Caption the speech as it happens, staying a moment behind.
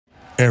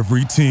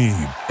Every team,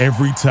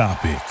 every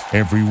topic,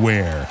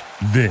 everywhere.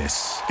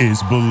 This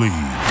is Believe.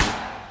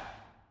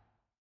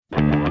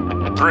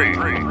 3,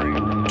 2,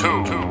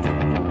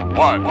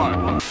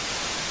 1.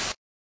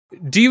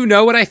 Do you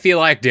know what I feel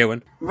like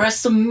doing?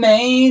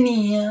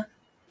 WrestleMania.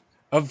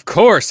 Of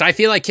course, I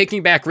feel like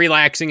kicking back,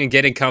 relaxing, and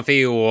getting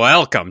comfy.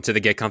 Welcome to the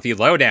Get Comfy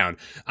Lowdown.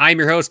 I'm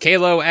your host,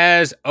 Kalo,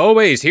 as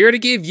always, here to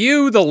give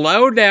you the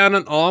lowdown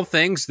on all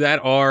things that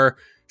are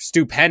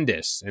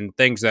stupendous and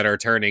things that are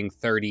turning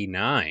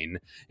 39.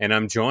 And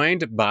I'm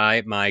joined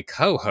by my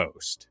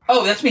co-host.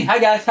 Oh, that's me. Hi,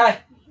 guys. Hi.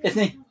 It's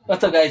me.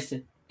 What's up, guys?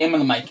 I'm on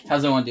the mic.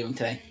 How's everyone doing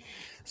today?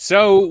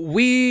 So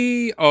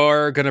we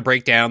are going to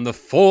break down the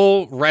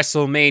full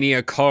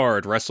WrestleMania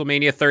card.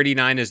 WrestleMania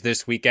 39 is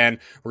this weekend.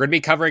 We're going to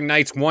be covering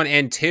nights 1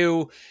 and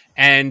 2.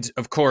 And,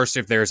 of course,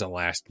 if there's a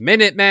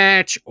last-minute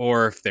match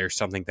or if there's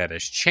something that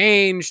has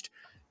changed,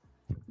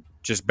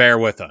 just bear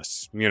with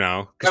us, you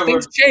know, because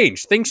things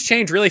change. Things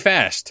change really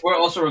fast. We're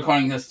also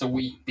recording this the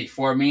week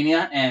before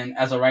Mania, and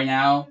as of right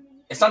now,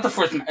 it's not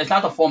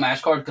the full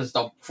match card because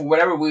for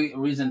whatever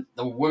reason,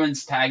 the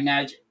women's tag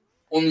match,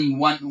 only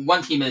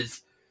one team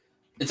it's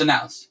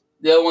announced.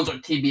 The other ones are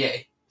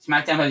TBA.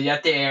 SmackDown has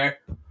yet to air.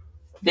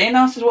 They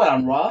announced as what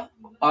on Raw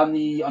on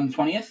the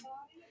 20th.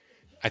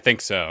 I think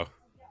so.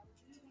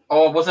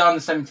 Or was it on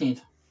the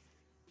 17th?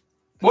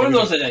 One of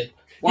those today.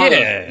 One of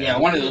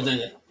those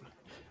today.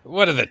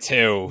 What are the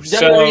two?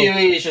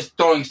 WWE is just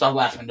throwing stuff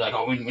last minute. Like,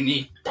 oh, we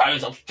need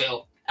tires of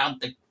Phil out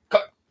the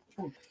cut.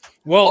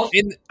 Well,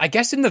 I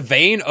guess in the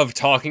vein of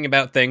talking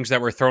about things that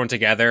were thrown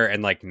together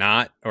and like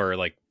not, or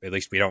like at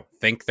least we don't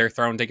think they're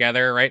thrown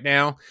together right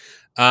now.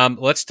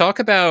 Let's talk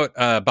about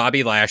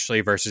Bobby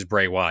Lashley versus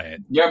Bray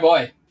Wyatt. Your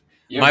boy.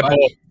 My boy.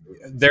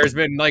 There's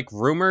been like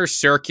rumors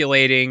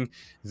circulating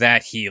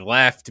that he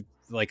left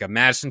like a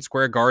Madison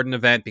Square Garden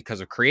event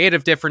because of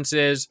creative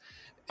differences.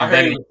 I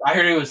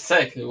heard he was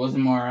sick. It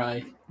wasn't more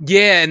like...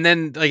 Yeah, and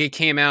then like it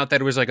came out that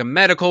it was like a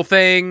medical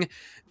thing.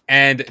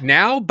 And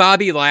now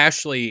Bobby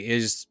Lashley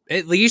is,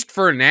 at least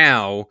for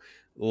now,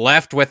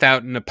 left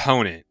without an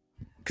opponent.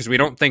 Because we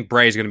don't think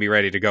Bray's going to be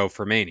ready to go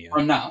for Mania.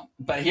 Oh, no.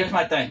 But here's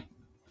my thing.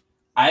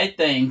 I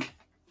think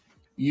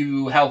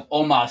you help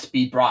Omos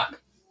beat Brock.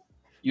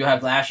 You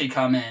have Lashley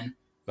come in.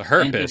 The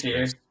Hurt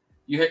Business.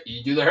 You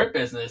do the Hurt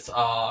Business.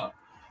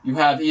 You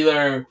have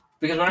either...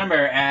 Because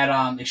remember,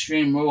 at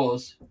Extreme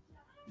Rules...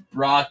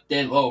 Brock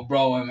did low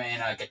bro him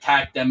and like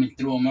attacked them and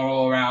threw him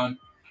all around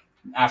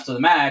after the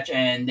match,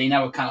 and they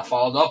never kind of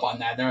followed up on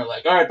that. They were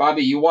like, "All right,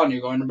 Bobby, you won. You're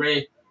going to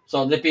Bray."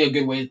 So that'd be a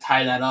good way to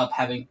tie that up,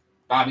 having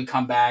Bobby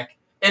come back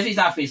if he's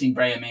not facing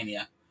Bray at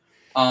Mania.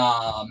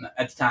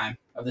 At the time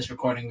of this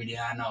recording, we did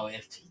not know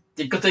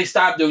because they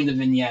stopped doing the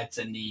vignettes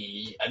and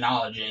the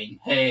acknowledging,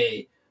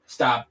 "Hey,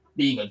 stop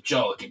being a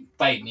joke and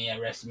fight me at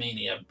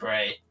WrestleMania,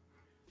 Bray."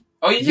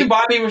 Oh, you do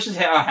Bobby versus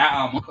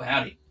Uncle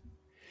Howdy.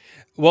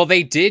 Well,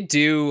 they did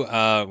do,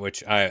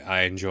 which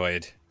I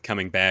enjoyed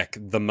coming back,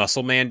 the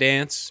Muscle Man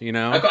dance, you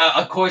know?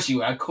 Of course you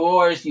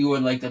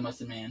would like the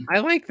Muscle Man. I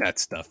like that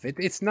stuff.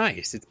 It's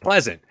nice. It's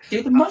pleasant.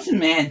 Dude, the Muscle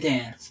Man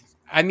dance.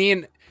 I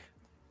mean,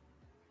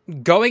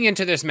 going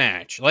into this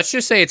match, let's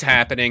just say it's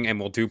happening and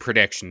we'll do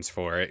predictions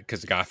for it,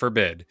 because God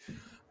forbid.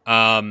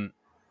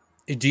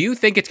 Do you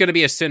think it's going to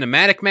be a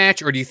cinematic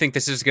match, or do you think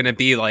this is going to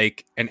be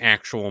like an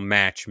actual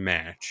match?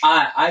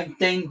 I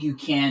think you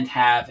can't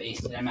have a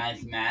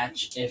cinematic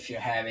match if you're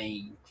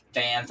having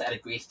fans at a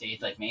great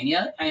stage like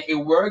Mania. And it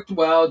worked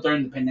well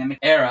during the pandemic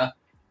era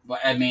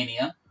at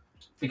Mania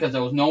because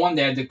there was no one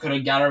there that could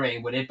have got away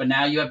with it. But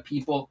now you have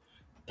people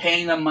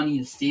paying them money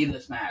to see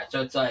this match.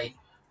 So it's like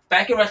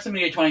back at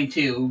WrestleMania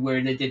 22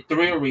 where they did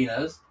 3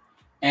 arenas,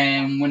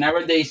 and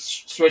whenever they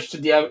switched to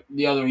the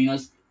other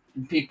arenas,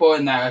 people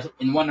in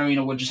one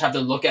arena would just have to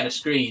look at a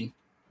screen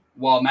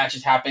while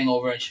matches happening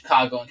over in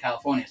Chicago and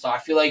California. So I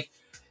feel like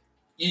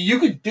you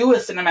could do a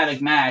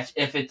cinematic match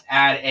if it's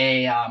at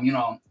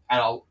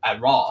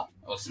at Raw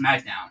or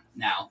SmackDown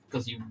now,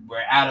 because we're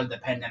out of the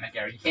pandemic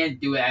era. You can't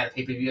do it at a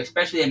pay-per-view,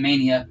 especially at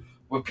Mania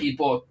where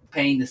people are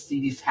paying to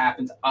see these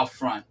happen up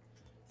front.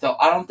 So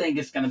I don't think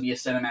it's going to be a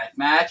cinematic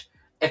match.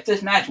 If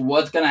this match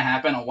was going to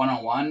happen a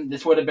one-on-one,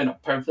 this would have been a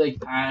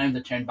perfect time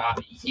to turn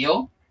Bobby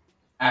heel.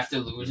 After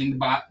losing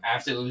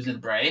the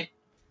Bray,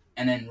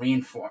 and then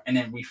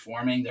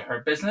reforming the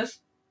Hurt Business,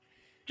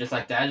 just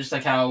like that, just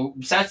like how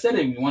Seth said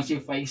it. Once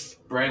you face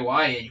Bray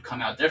Wyatt, you come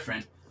out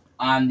different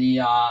on the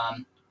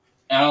El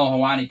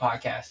Hawani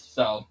podcast.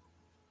 So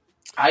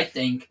I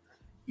think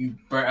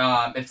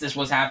if this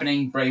was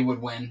happening, Bray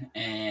would win.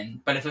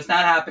 But if it's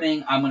not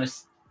happening, I'm gonna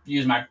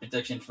use my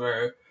prediction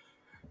for.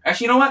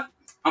 Actually, you know what?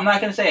 I'm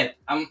not gonna say it.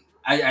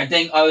 I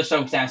think other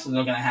circumstances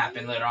are gonna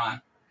happen later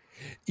on.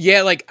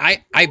 Yeah, like,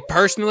 I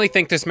personally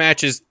think this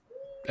match is,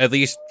 at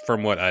least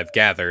from what I've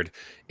gathered,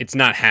 it's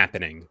not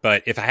happening.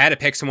 But if I had to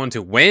pick someone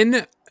to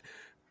win...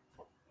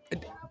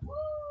 All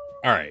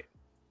right.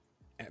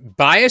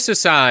 Bias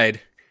aside,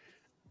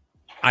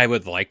 I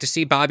would like to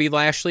see Bobby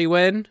Lashley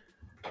win.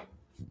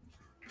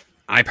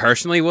 I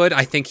personally would.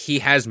 I think he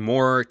has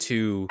more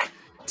to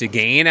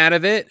gain out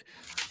of it.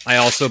 I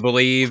also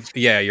believe,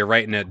 yeah, you're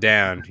writing it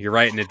down. You're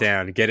writing it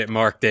down. Get it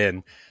marked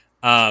in.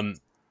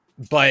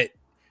 But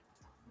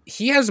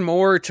he has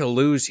more to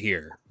lose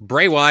here.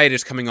 Bray Wyatt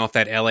is coming off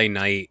that LA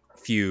Knight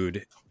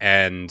feud,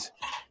 and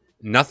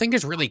nothing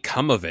has really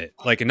come of it.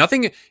 Like,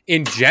 nothing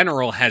in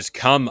general has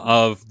come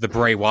of the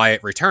Bray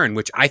Wyatt return,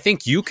 which I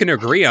think you can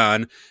agree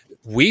on.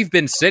 We've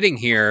been sitting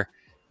here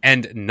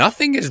and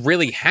nothing has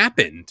really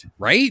happened,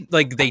 right?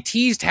 Like, they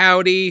teased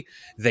Howdy,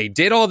 they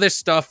did all this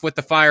stuff with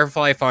the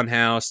Firefly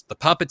Funhouse, the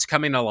puppets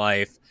coming to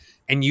life,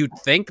 and you'd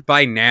think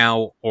by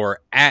now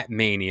or at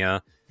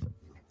Mania,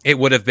 it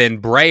would have been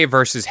Bray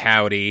versus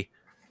Howdy,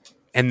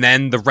 and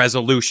then the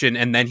resolution,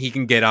 and then he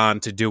can get on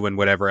to doing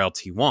whatever else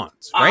he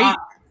wants, right?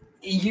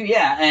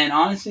 Yeah, and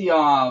honestly,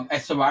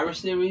 at Survivor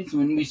Series,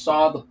 when we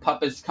saw the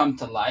puppets come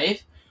to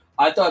life,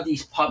 I thought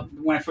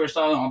when I first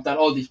saw them, I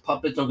thought, these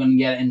puppets are going to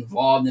get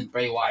involved in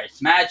Bray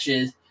Wyatt's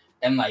matches,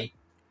 and like,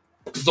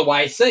 it's the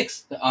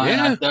Y6.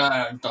 Yeah.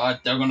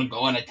 They're going to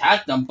go and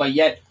attack them, but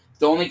yet,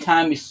 the only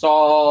time we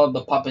saw the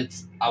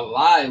puppets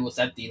alive was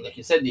at like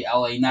you said, the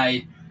LA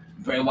Knight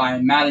Bray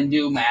Wyatt Mountain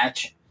Dew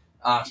match,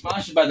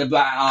 sponsored by the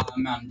Black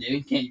Mountain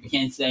Dew. You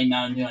can't say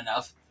Mountain Dew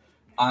enough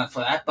for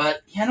that.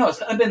 But it's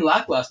kind of been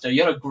lackluster.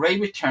 You had a great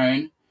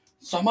return,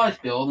 so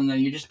much build, and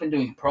then you've just been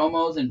doing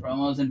promos and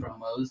promos and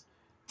promos.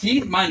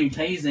 Mind you,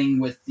 teasing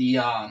with the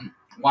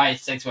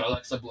Y6 with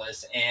Alexa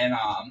Bliss and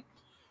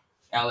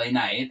LA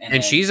Knight,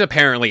 and she's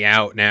apparently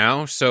out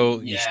now, so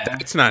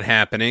that's not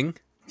happening.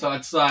 So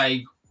it's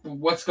like,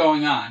 what's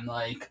going on?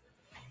 Like,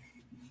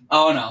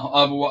 oh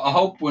no! I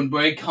hope when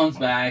Bray comes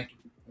back,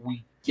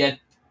 we get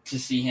to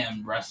see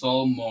him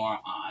wrestle more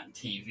on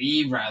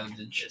TV rather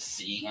than just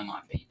seeing him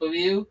on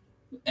pay-per-view.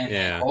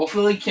 And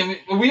hopefully,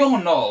 we all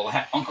know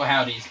Uncle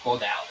Howdy's Bo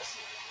Dallas.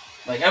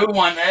 Like,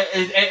 everyone,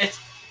 it's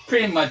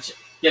pretty much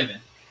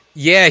given.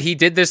 Yeah, he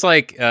did this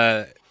like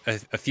a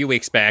few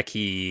weeks back.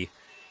 He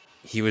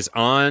was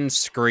on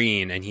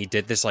screen and he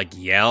did this like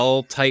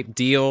yell type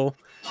deal,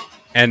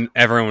 and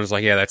everyone was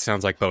like, "Yeah, that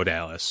sounds like Bo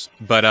Dallas."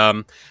 But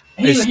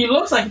he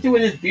looks like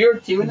doing his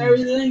beard too and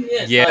everything.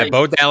 Yeah, like,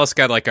 Bo Dallas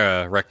got like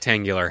a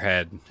rectangular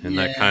head, and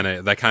that kind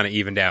of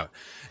evened out.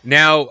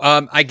 Now,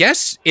 I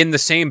guess in the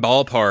same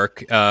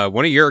ballpark,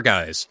 one of your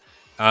guys.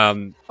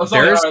 So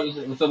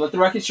let the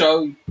record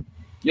show.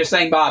 You're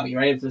saying Bobby,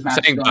 right? If this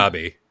match saying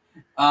Bobby.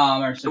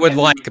 I would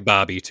like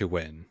Bobby to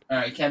win. All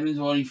right, Kevin's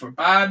voting for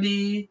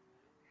Bobby.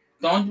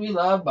 Don't we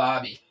love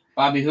Bobby?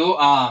 Bobby who?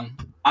 I'm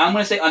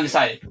gonna say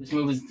undecided.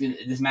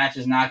 This match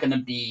is not gonna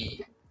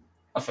be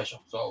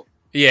official. So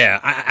yeah,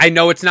 I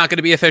know it's not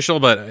gonna be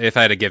official, but if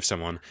I had to give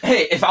someone,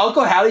 hey, if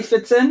Uncle Howdy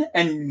fits in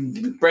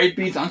and Bray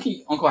beats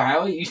Uncle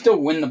Howdy, you still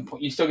win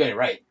you still get it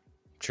right.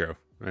 True.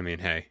 I mean,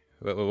 hey,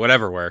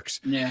 whatever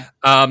works. Yeah.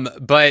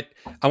 But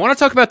I want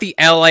to talk about the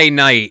LA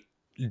Knight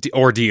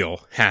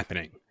ordeal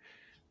happening.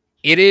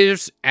 It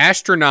is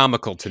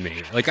astronomical to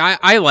me. Like,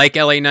 I like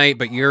LA Knight,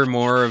 but you're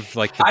more of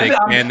like the big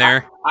fan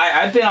there.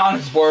 I've been on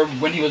his board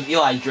when he was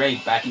Eli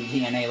Drake back in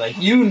TNA. Like,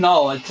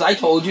 because I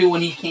told you when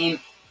he came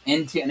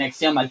into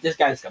NXT, I'm like, this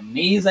guy's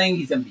amazing.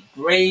 He's gonna be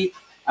great.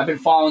 I've been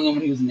following him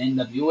when he was in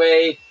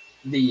NWA,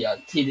 the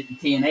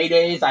TNA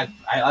days.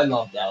 I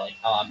loved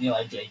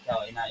Eli Drake,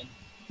 LA Knight.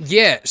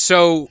 Yeah.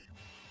 So,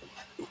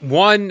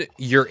 one,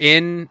 you're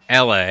in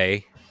LA.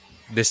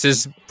 This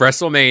is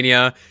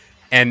WrestleMania,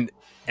 and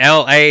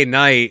LA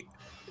Knight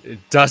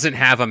doesn't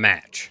have a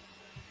match.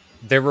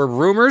 There were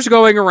rumors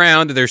going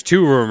around. There's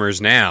two rumors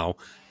now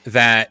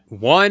that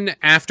one,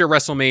 after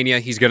WrestleMania,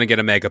 he's going to get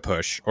a mega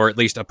push, or at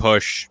least a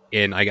push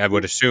in, I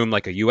would assume,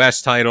 like a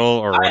US title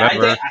or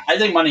whatever. I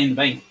think Money in the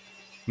Bank.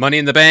 Money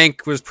in the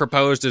Bank was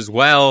proposed as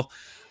well.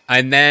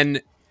 And then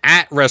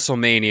at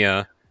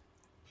WrestleMania,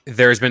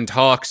 there's been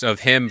talks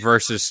of him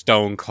versus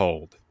Stone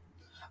Cold.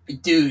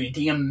 Dude,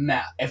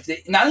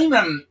 not even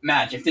a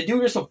match. If they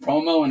do just a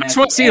promo, and I just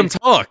want to see him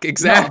talk.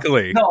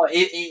 Exactly. No,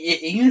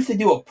 even if they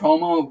do a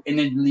promo and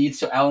it leads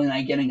to Ellen and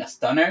I getting a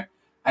stunner,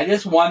 I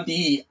just want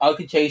the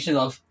altercation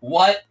of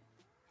what,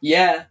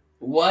 yeah,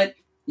 what,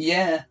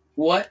 yeah,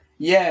 what,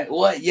 yeah,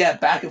 what, yeah,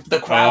 back of the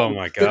crowd. Oh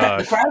my god,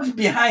 the crowd's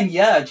behind,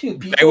 too.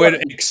 They would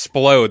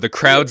explode. The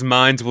crowd's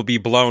minds will be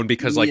blown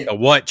because the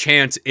what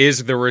chance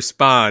is the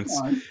response,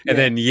 and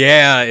then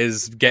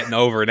is getting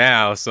over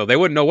now, so they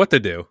wouldn't know what to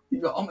do.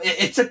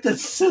 It's like the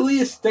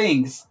silliest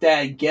things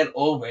that get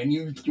over, and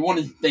you want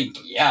to think,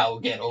 we'll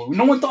get over.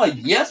 No one thought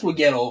yes we'll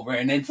get over,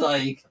 and it's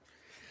like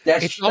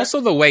it's also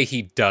the way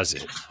he does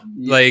it,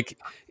 like.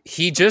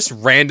 He just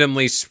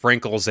randomly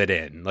sprinkles it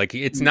in. Like,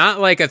 it's not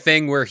like a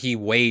thing where he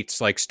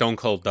waits like Stone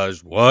Cold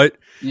does. What?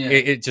 Yeah.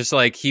 It just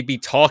like he'd be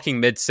talking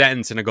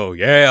mid-sentence and I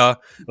go,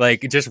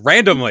 like just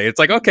randomly. It's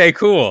like, okay,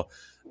 cool.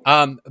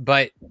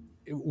 But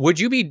would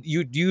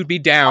you'd be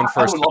down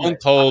for Stone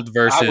Cold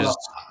versus?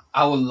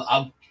 I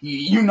would.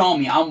 You know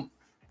me. I'm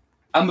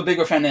a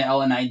bigger fan of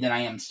LA Knight than I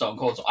am Stone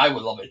Cold, so I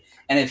would love it.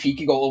 And if he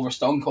could go over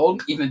Stone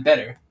Cold, even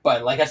better.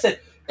 But like I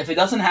said, if it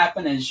doesn't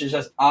happen and it's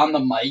just on the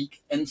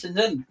mic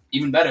incident,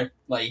 even better.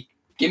 Like,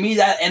 give me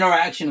that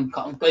interaction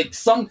of like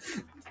something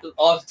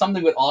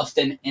with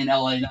Austin and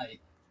LA Knight.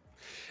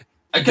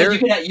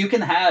 Because you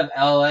can have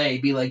LA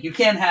be like, you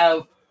can't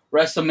have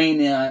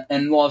WrestleMania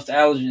in Los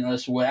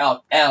Angeles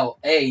without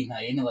LA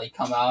night, and like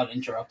come out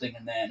interrupting,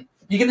 and then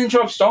you can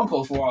interrupt Stone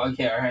Cold for all I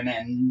care, and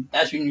then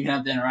that's when you can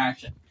have the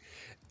interaction.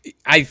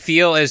 I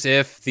feel as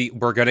if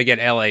we're gonna get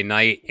LA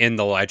Knight in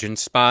the legend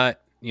spot,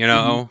 you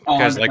know,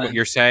 because like what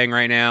you're saying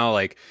right now,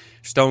 like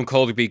Stone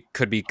Cold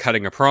could be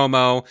cutting a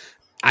promo.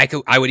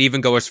 I would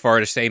even go as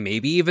far to say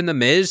maybe even The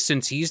Miz,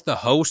 since he's the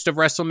host of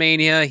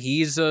WrestleMania.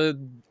 He's a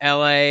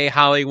LA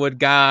Hollywood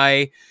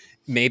guy.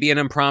 Maybe an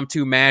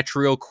impromptu match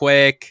real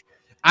quick.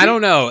 I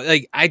don't know.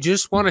 Like, I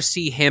just want to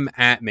see him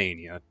at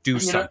Mania do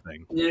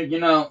something.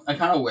 I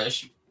kind of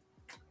wish.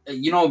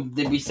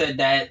 We said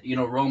that,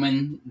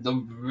 Roman, the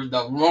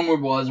rumor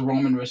was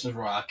Roman versus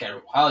Rock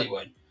at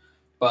Hollywood.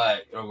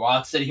 But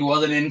Rock said he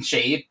wasn't in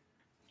shape.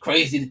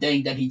 Crazy to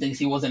think that he thinks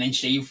he wasn't in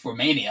shape for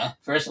Mania,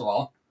 first of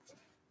all.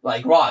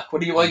 Like, Rock,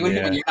 what do you when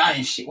you're not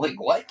in shape? Like,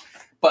 what?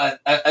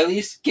 But at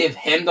least give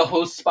him the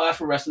host spot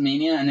for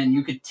WrestleMania, and then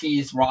you could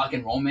tease Rock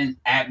and Roman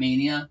at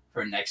Mania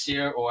for next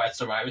year or at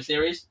Survivor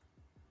Series.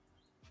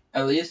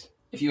 At least,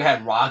 if you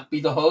had Rock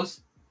be the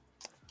host.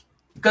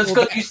 Because you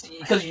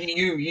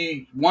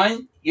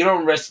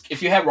don't risk,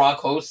 if you have Rock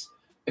host,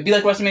 it'd be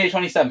like WrestleMania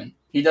 27.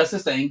 He does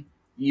his thing.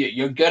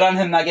 You're good on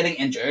him not getting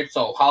injured,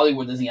 so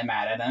Hollywood doesn't get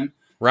mad at him.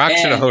 Rock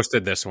should have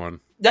hosted this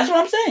one. That's what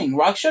I'm saying.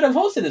 Rock should have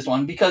hosted this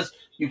one because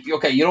you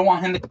don't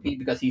want him to compete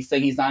because he's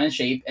saying he's not in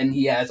shape and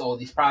he has all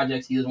these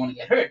projects. He doesn't want to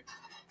get hurt.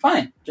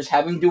 Fine, just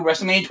have him do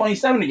WrestleMania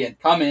 27 again.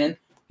 Come in,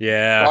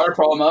 start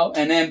a promo,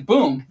 and then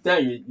boom,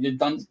 there you're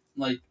done.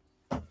 Like,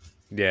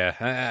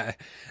 yeah,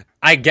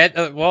 I get.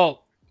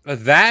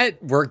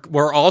 That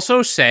we're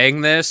also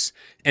saying this,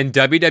 and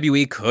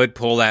WWE could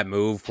pull that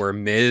move where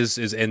Miz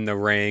is in the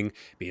ring,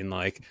 being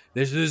like,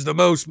 "This is the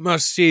most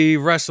must-see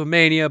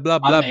WrestleMania." Blah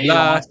blah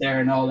blah. There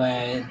and all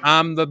that.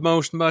 I'm the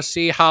most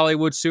must-see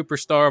Hollywood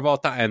superstar of all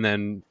time, and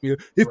then and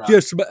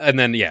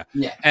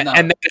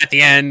then at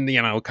the end,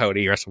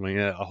 Cody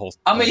WrestleMania a whole.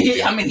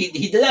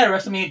 He did that at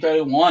WrestleMania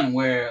 31,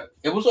 where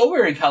it was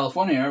over in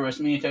California.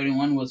 WrestleMania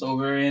 31 was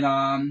over in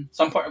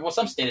some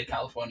state of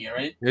California,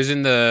 right? It was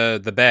in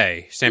the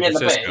Bay, San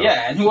Francisco. The Bay,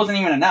 and he wasn't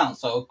even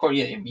announced, so of course,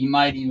 he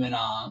might even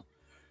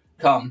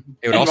come.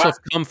 It would also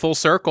come full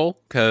circle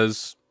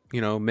because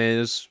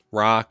Miz,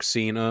 Rock,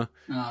 Cena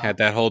had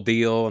that whole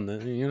deal, and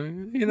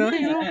then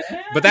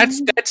But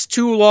that's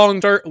too long,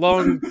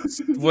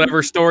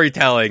 whatever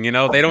storytelling.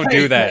 They don't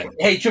do that.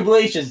 Hey, Triple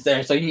H is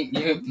there, so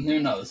who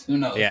knows? Who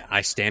knows? Yeah,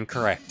 I stand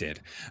corrected.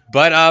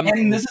 But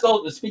and this is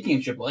all. Speaking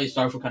of Triple H,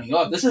 sorry for cutting you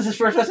off. This is his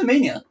first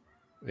WrestleMania.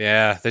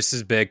 Yeah, this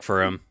is big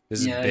for him.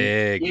 This is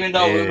big. Even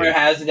though rumor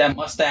has it that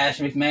Mustache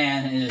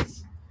McMahon is.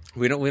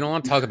 We don't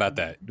want to talk about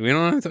that. We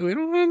don't want to talk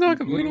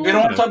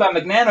about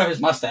McMahon or his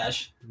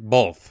mustache.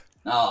 Both.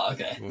 Oh,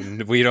 okay.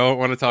 We don't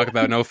want to talk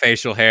about no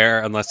facial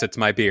hair unless it's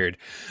my beard.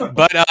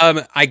 But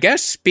I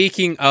guess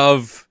speaking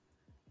of,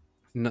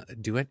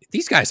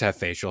 these guys have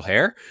facial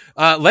hair?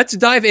 Let's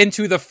dive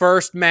into the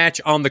first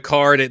match on the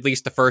card. At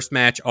least the first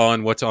match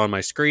on what's on my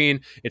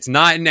screen. It's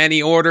not in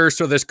any order,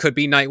 so this could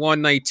be night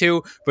 1, night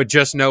 2. But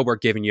just know we're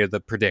giving you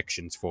the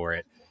predictions for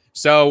it.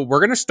 So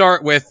we're going to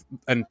start with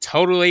a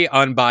totally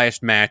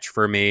unbiased match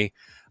for me.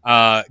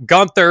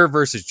 Gunther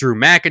versus Drew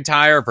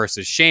McIntyre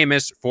versus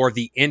Sheamus for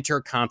the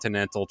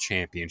Intercontinental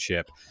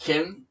Championship.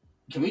 Can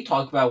we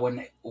talk about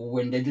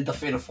when they did the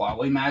Fatal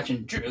 4-Way match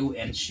and Drew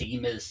and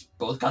Sheamus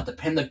both got the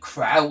pin? The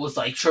crowd was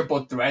like triple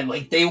threat.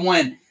 Like, they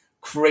went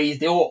crazy.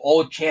 They were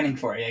all chanting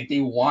for it. Like,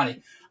 they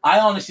wanted. I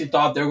honestly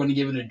thought they were going to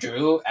give it to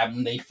Drew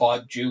when they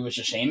fought Drew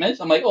versus Sheamus.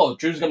 I'm like, oh,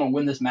 Drew's going to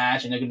win this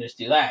match and they're going to just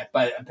do that.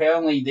 But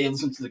apparently they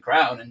listened to the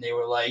crowd and they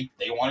were like,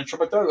 they wanted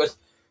triple threat. It was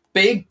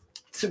big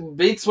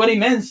sweaty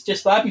men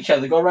just slap each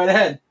other. Go right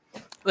ahead.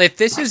 If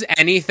this is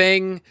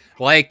anything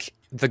like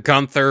the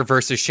Gunther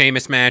versus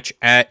Sheamus match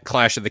at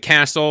Clash of the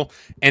Castle,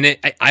 and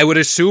I would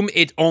assume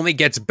it only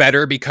gets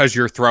better because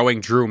you're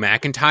throwing Drew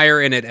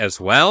McIntyre in it as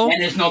well.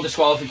 And there's no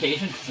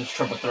disqualification because it's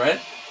triple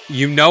threat.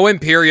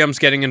 Imperium's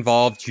getting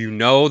involved.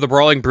 The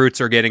Brawling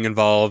Brutes are getting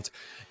involved.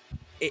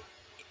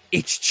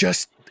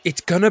 This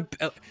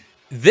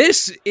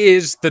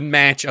is the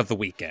match of the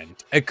weekend.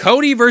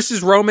 Cody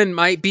versus Roman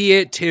might be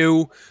it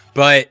too,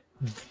 but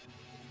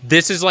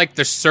this is like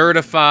the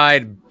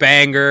certified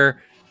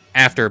banger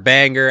after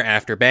banger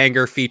after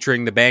banger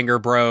featuring the Banger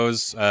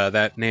Bros.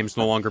 That name's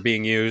no longer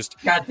being used.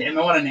 God damn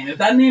it, what a name. If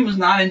that name is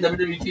not in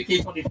WWE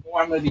 2K24,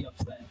 I'm going to be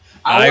upset.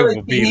 I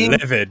will be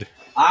livid.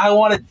 I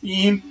want a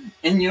team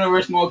in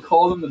Universe Mode,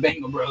 call them the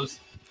Banger Bros.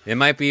 It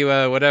might be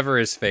whatever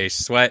his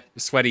face,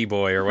 Sweaty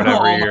Boy or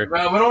whatever.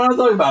 Bro, we don't want to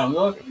talk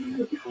about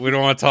him. We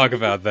don't want to talk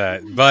about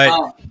that.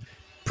 But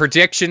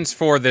predictions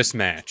for this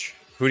match.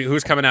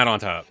 Who's coming out on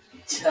top?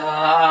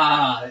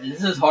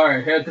 This is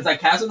hard here because I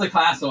casted the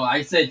class, so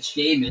I said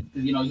Sheamus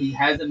because he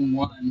hasn't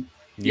won.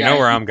 You know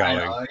where I'm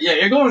going. Yeah,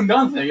 you're going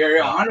Gunther.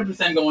 You're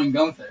 100% going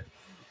Gunther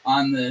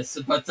on this.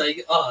 But it's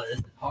like,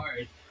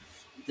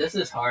 this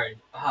is hard.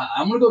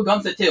 I'm gonna go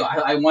Gunther too.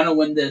 I want to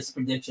win this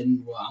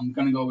prediction. Well, I'm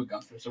gonna go with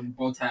Gunther. So we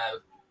both have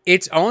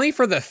It's only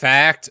for the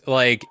fact,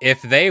 like,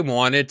 if they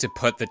wanted to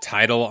put the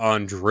title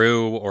on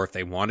Drew or if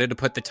they wanted to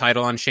put the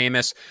title on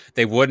Sheamus,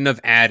 they wouldn't have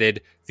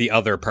added the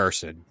other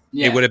person. It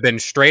Yeah. would have been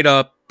straight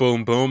up,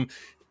 boom, boom.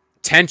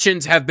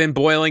 Tensions have been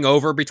boiling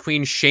over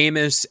between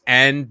Sheamus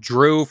and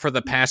Drew for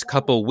the past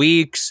couple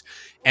weeks,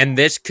 and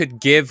this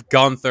could give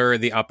Gunther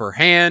the upper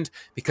hand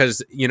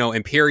because, you know,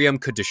 Imperium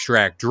could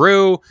distract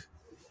Drew,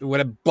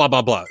 blah,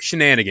 blah, blah,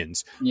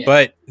 shenanigans. Yeah.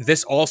 But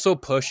this also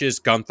pushes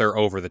Gunther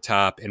over the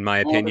top, in my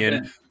opinion,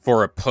 100%.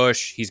 for a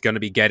push he's going to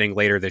be getting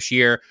later this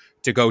year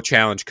to go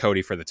challenge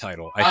Cody for the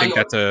title. I think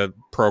that's a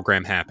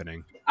program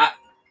happening.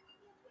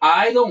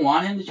 I don't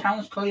want him to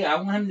challenge Cody. I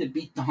want him to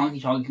beat the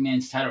Honky Tonk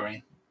Man's title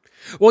reign.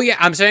 Well, yeah,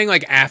 I'm saying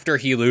like after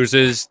he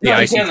loses the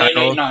IC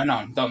title.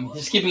 No, don't.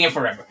 Just keeping it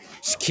forever.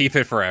 Just keep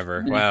it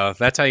forever. Wow,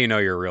 that's how you know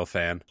you're a real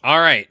fan. All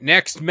right,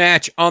 next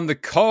match on the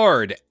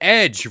card: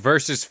 Edge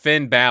versus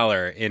Finn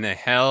Balor in a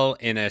Hell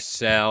in a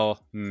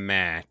Cell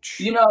match.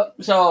 You know,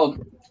 so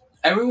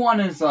everyone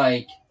is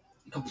like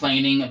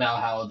complaining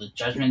about how the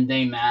Judgment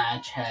Day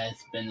match has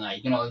been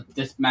like, you know,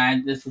 this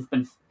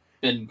has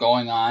been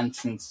going on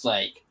since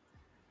like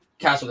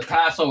Castle to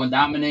Castle when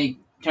Dominic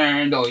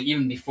turned, or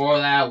even before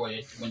that,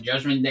 when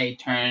Judgment Day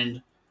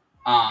turned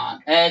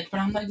on Edge. But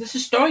I'm like, this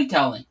is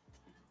storytelling.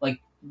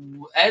 Like,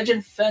 Edge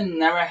and Finn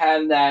never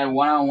had that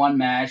one-on-one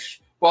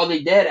match. Well,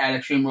 they did at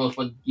Extreme Rules,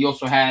 but you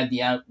also had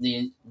the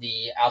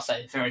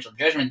outside interference of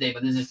Judgment Day.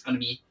 But this is going to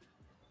be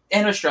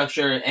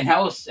infrastructure, and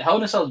Hell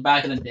in a Cell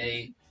back in the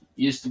day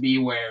used to be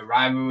where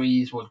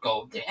rivalries would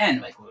go to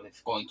end. Like,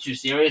 if going too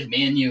serious,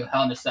 me and you,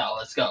 Hell in a Cell,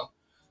 let's go.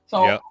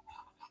 So. Yep.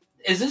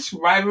 Is this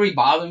rivalry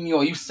bothering you?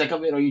 Are you sick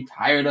of it? Are you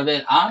tired of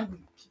it?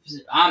 I'm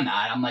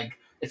not. I'm like,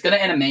 it's gonna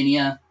end a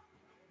Mania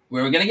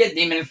where we're gonna get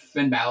Demon and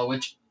Finn Balor.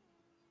 Which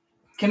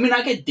can we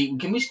not get?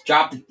 Can we just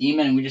drop the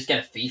Demon and we just get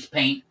a face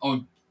paint?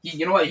 Or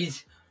you know what?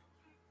 He's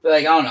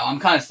like, I don't know.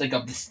 I'm kind of sick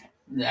of this.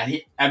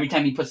 Every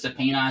time he puts the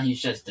paint on,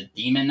 he's just a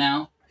Demon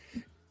now.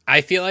 I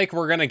feel like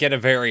we're gonna get a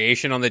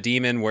variation on the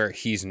Demon where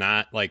he's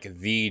not like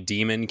the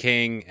Demon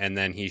King, and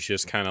then he's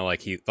just kind of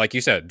like like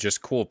you said,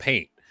 just cool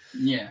paint.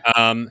 Yeah.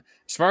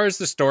 As far as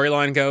the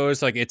storyline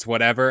goes, like, it's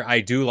whatever.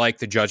 I do like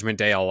the Judgment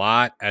Day a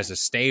lot as a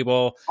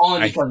stable.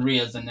 Only because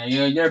Rhea's in there.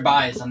 You're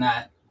biased on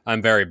that.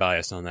 I'm very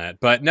biased on that.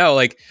 But no,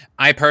 like,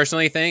 I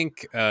personally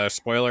think,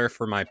 spoiler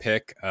for my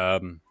pick,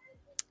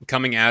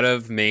 coming out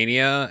of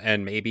Mania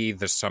and maybe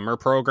the summer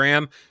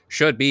program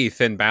should be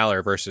Finn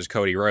Balor versus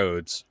Cody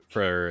Rhodes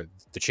for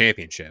the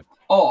championship.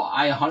 Oh,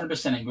 I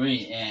 100%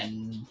 agree.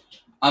 And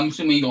I'm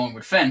assuming you're going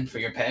with Finn for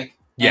your pick.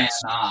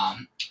 Yes.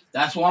 And,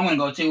 that's what I'm going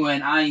to go to,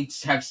 and I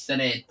have said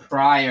it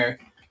prior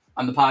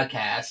on the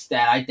podcast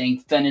that I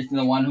think Finn is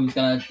the one who's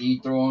going to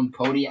dethrone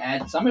Cody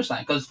at SummerSlam,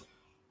 because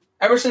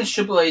ever since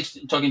Triple H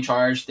took in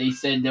charge, they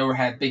said they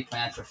had big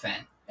plans for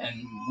Finn,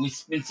 and we've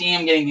been seeing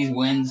him getting these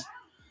wins,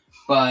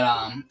 but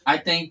I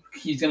think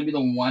he's going to be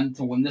the one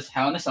to win this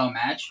Hell in a Cell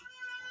match.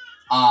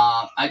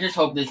 I just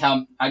hope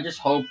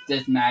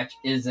this match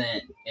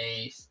isn't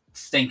a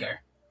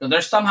stinker. So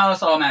there's some Hell in a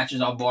Cell matches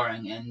are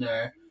boring, and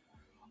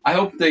I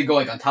hope they go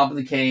like on top of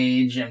the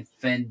cage and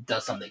Finn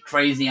does something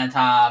crazy on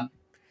top.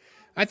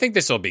 I think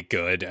this will be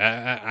good.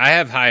 I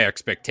have high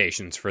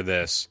expectations for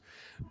this.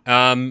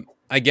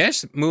 I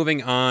guess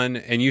moving on,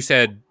 and you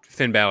said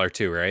Finn Balor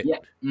too, right? Yeah.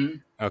 Mm-hmm.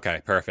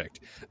 Okay,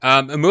 perfect.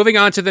 Moving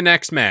on to the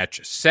next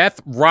match,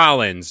 Seth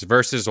Rollins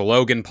versus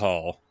Logan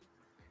Paul.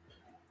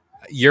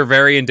 You're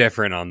very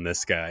indifferent on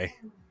this guy.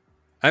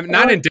 I'm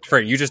not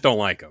indifferent. You just don't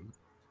like him.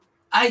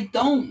 I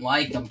don't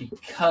like him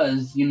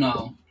because, you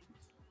know,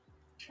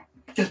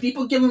 because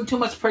people give him too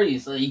much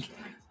praise. Like,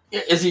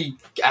 is he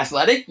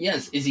athletic?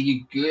 Yes. Is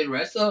he a good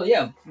wrestler?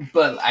 Yeah.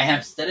 But I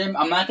have said it.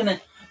 I'm not going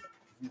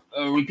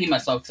to repeat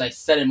myself because I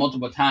said it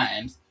multiple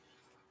times.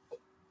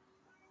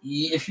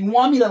 If you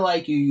want me to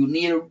like you,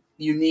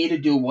 you need to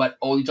do what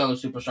all these other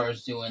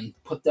superstars do and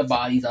put their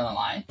bodies on the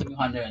line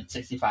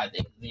 365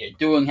 days a year,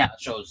 doing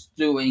house shows,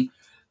 doing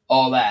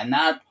all that.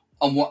 Not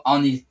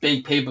on these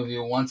big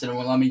pay-per-view once in a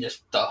while. Let me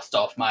just dust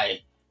off my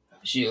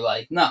shoe.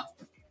 Like, no.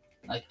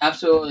 Like,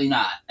 absolutely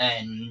not.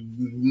 And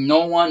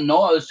no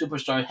other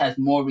superstar has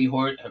more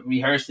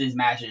rehearsed his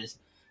matches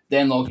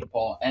than Logan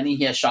Paul. And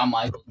he has Shawn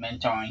Michaels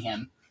mentoring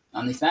him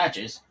on these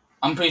matches.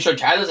 I'm pretty sure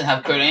Chad doesn't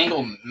have Kurt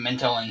Angle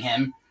mentoring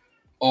him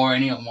or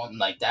anyone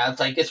like that. It's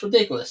like, it's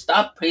ridiculous.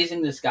 Stop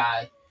praising this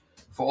guy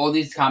for all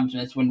these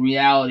accomplishments when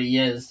reality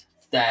is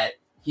that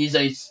he's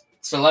a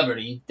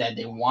celebrity that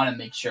they want to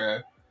make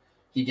sure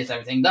he gets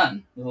everything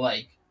done.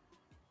 Like,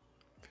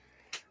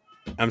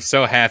 I'm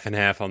so half and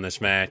half on this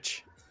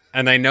match.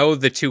 And I know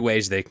the two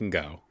ways they can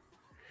go.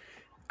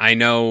 I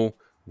know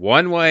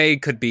one way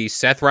could be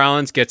Seth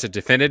Rollins gets a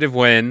definitive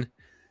win,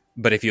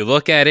 but if you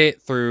look at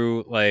it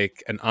through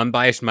like an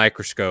unbiased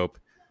microscope,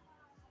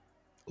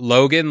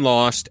 Logan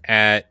lost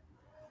at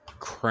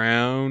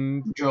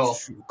Crown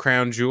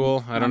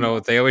Jewel. I don't know.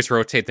 They always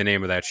rotate the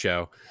name of that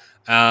show.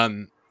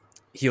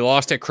 He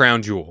lost at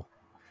Crown Jewel.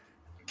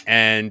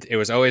 And it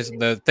was always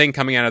the thing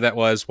coming out of that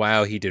was,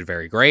 wow, he did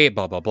very great,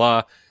 blah, blah,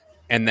 blah.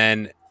 And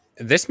then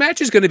This match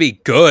is going to be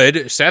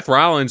good. Seth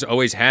Rollins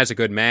always has a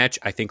good match.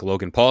 I think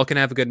Logan Paul can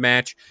have a good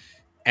match.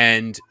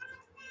 And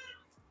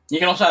you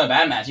can also have a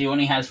bad match. He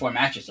only has 4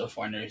 matches so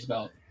far under his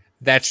belt.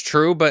 That's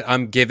true, but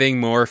I'm giving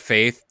more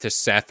faith to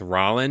Seth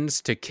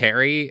Rollins to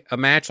carry a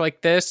match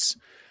like this.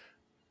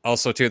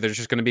 Also, too, there's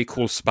just going to be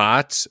cool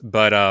spots,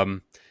 but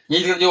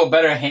he's going to do a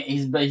better.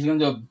 He's going to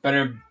do a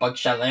better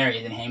Buckshot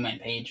Lariat than Hangman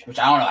Page, which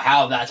I don't know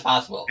how that's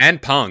possible.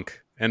 And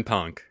Punk.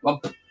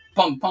 Well,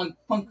 Punk's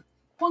Punk.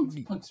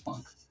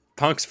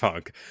 Punk's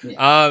Punk.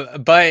 Yeah.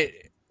 But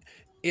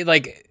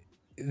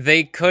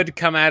they could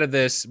come out of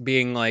this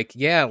being like,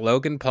 yeah,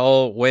 Logan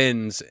Paul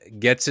wins,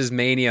 gets his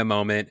Mania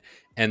moment,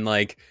 and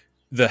like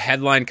the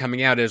headline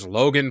coming out is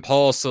Logan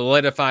Paul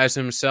solidifies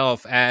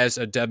himself as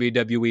a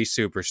WWE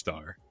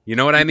superstar. You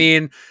know what I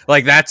mean?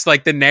 Like that's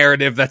like the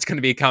narrative that's going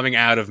to be coming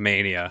out of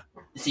Mania.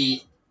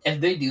 See,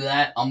 if they do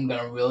that, I'm going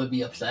to really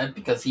be upset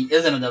because he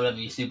isn't a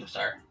WWE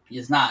superstar. He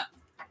is not.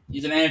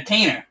 He's an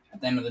entertainer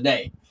at the end of the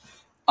day.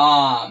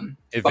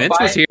 If Vince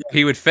was here,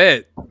 he would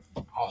fit.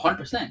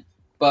 100%.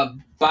 But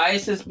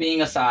biases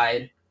being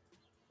aside,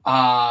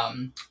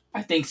 I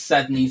think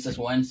Seth needs this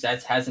win.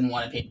 Seth hasn't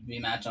won a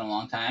pay-per-view match in a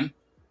long time.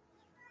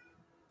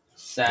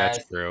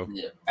 That's true.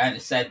 And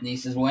Seth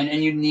needs this win,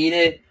 and you need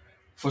it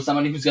for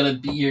somebody who's going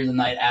to be here the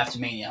night after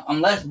Mania.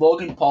 Unless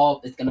Logan Paul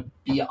is going to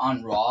be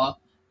on Raw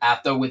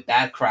after with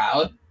that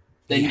crowd,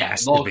 then he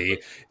has to be.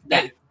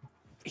 The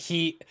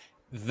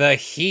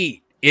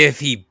Heat, if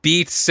he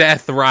beats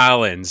Seth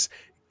Rollins,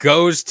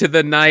 goes to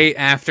the night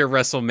after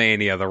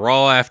WrestleMania, the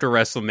Raw after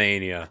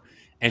WrestleMania,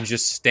 and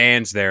just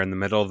stands there in the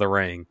middle of the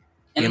ring.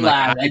 And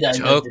like, I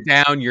took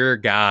down your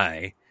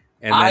guy.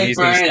 And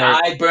then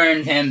I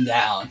burned him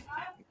down.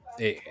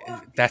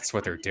 That's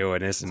what they're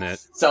doing, isn't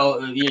it? So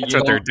that's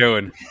what they're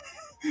doing.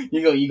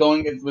 You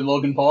going with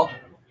Logan Paul?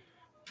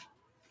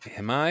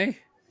 Am I?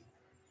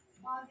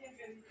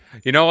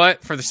 You know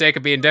what? For the sake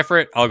of being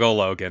different, I'll go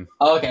Logan.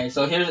 Okay,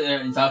 so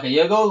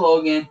you go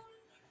Logan.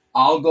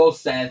 I'll go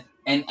Seth.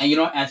 And you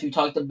know, as we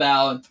talked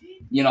about,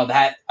 you know,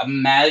 that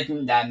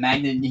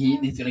magnet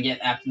he's gonna get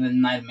after the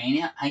night of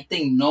Mania. I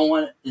think no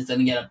one is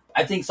gonna get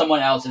I think someone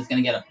else is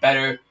gonna get a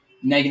better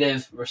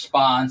negative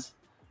response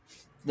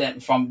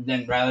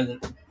rather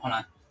than hold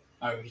on.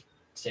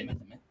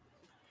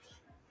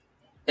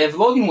 If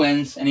Logan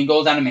wins and he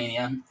goes down to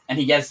Mania and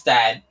he gets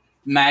that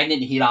magnet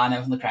heat on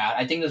him from the crowd,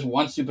 I think there's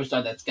one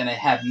superstar that's gonna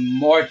have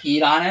more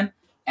heat on him,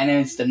 and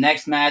then it's the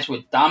next match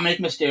with Dominic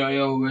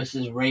Mysterio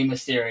versus Rey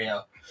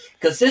Mysterio.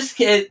 Because this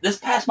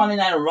past Monday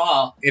Night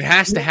Raw... It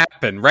has to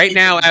happen. Right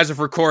now, as of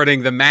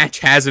recording, the match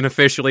hasn't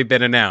officially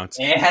been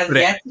announced. It has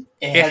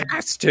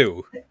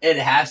to. It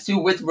has to,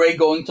 with Ray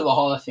going to the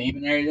Hall of Fame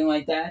and everything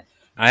like that.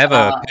 I have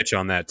a pitch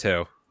on that,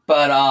 too.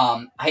 But,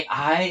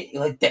 I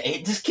like,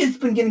 this kid's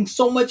been getting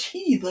so much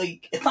heat.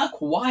 Like, it's not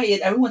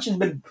quiet. Everyone's just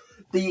been...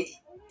 The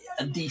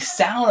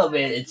sound of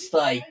it, it's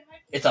like...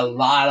 It's a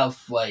lot of,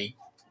 like...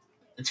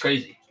 It's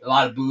crazy. A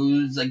lot of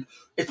boos, like...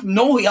 It's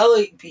no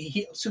other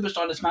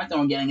superstar to SmackDown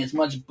are getting as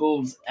much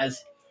boos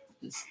as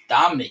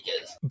Dominic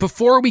is.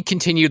 Before we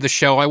continue the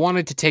show, I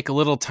wanted to take a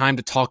little time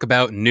to talk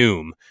about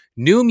Noom.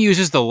 Noom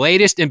uses the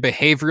latest in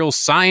behavioral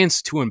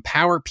science to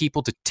empower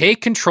people to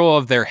take control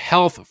of their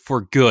health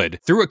for good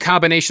through a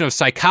combination of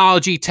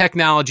psychology,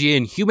 technology,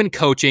 and human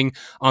coaching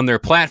on their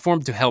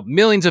platform to help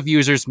millions of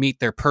users meet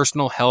their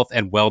personal health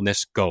and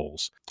wellness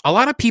goals. A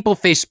lot of people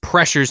face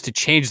pressures to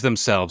change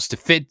themselves to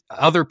fit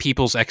other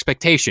people's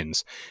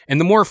expectations,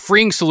 and the more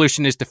freeing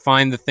solution is to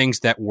find the things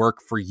that work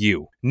for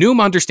you.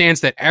 Noom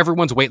understands that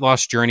everyone's weight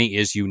loss journey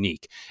is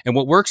unique, and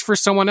what works for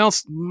someone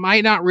else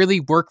might not really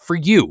work for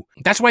you.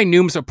 That's why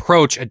Noom's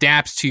approach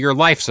adapts to your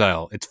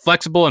lifestyle. It's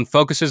flexible and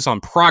focuses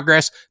on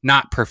progress,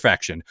 not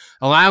perfection,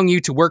 allowing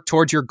you to work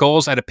towards your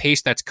goals at a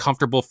pace that's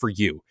comfortable for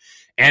you.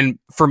 And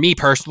for me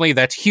personally,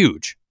 that's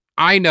huge.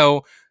 I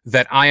know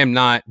that I am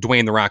not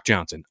Dwayne The Rock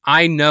Johnson.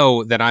 I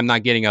know that I'm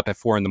not getting up at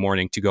 4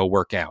 a.m. to go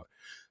work out.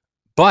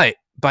 But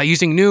by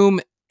using Noom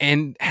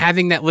and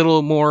having that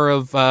little more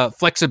of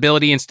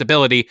flexibility and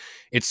stability,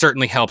 it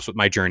certainly helps with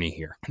my journey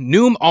here.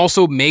 Noom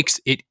also makes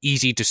it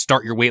easy to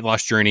start your weight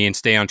loss journey and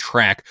stay on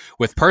track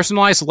with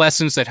personalized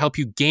lessons that help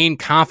you gain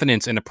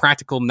confidence and a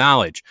practical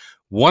knowledge,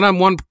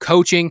 one-on-one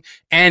coaching,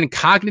 and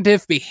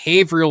cognitive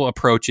behavioral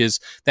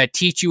approaches that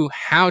teach you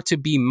how to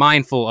be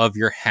mindful of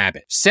your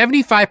habits.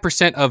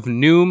 75% of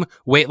Noom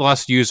weight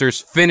loss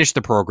users finished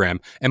the program,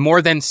 and more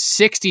than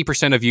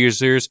 60% of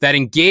users that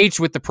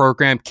engaged with the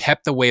program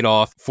kept the weight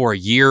off for a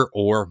year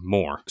or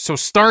more. So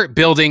start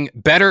building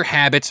better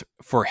habits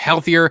for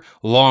healthier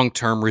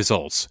long-term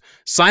results.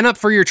 Sign up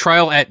for your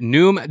trial at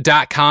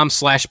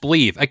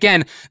Noom.com/believe.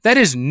 Again, that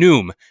is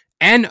Noom,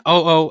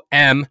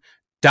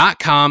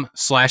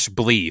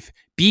 Noom.com/believe.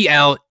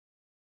 BL.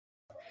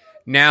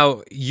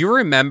 Now, you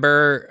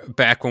remember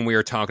back when we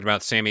were talking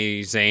about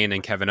Sami Zayn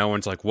and Kevin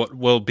Owens, like what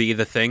will be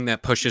the thing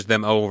that pushes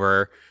them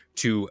over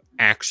to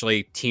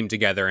actually team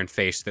together and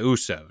face the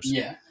Usos?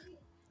 Yeah.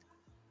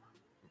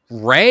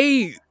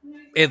 Ray,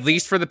 at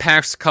least for the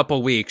past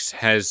couple weeks,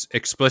 has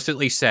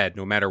explicitly said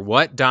no matter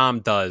what Dom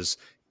does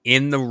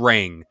in the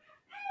ring,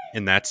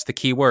 and that's the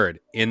key word,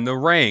 in the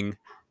ring,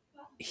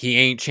 he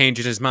ain't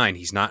changing his mind.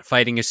 He's not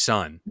fighting his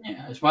son.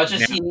 Yeah, as much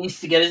as he needs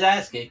to get his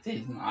ass kicked,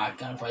 he's not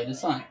gonna fight his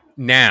son.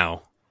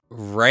 Now,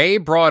 Ray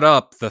brought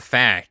up the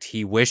fact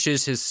he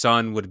wishes his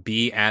son would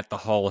be at the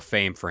Hall of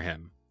Fame for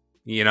him.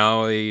 You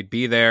know, he'd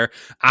be there.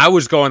 I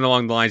was going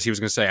along the lines he was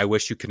going to say, I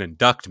wish you could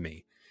induct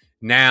me.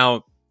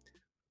 Now,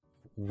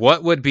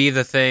 what would be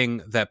the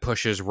thing that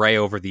pushes Ray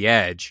over the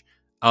edge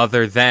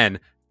other than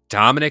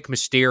Dominic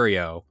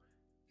Mysterio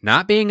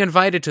not being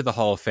invited to the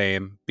Hall of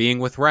Fame, being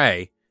with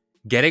Ray,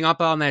 getting up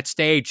on that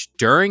stage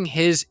during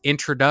his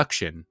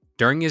introduction,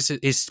 during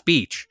his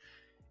speech,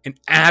 and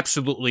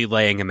absolutely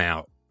laying him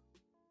out?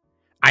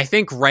 I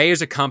think Ray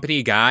is a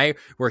company guy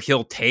where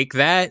he'll take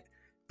that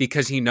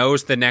because he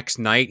knows the next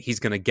night he's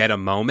going to get a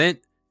moment.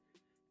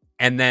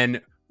 And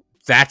then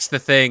that's the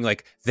thing.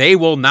 Like, they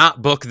will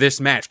not book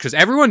this match because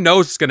everyone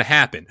knows it's going to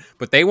happen,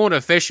 but they won't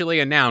officially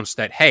announce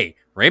that, hey,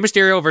 Rey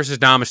Mysterio versus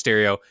Dom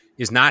Mysterio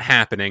is not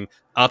happening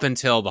up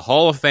until the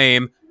Hall of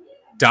Fame.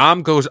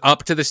 Dom goes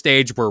up to the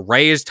stage where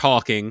Ray is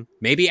talking,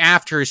 maybe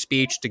after his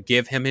speech to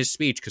give him his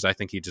speech because I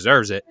think he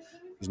deserves it.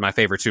 He's my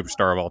favorite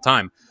superstar of all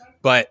time.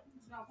 But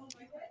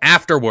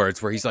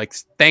afterwards, where he's like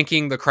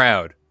thanking the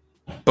crowd,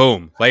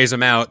 boom, lays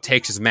him out,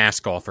 takes his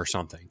mask off or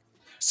something.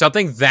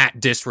 Something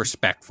that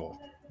disrespectful.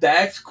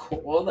 That's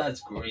cool.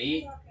 That's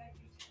great.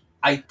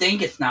 I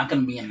think it's not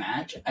going to be a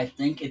match. I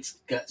think it's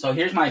good. So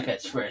here's my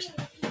pitch first.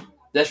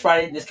 This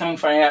coming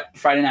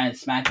Friday night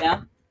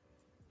SmackDown,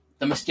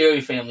 the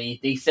Mysterio family,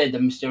 they said the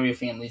Mysterio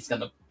family is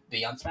going to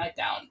be on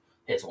SmackDown.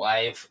 His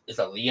wife, is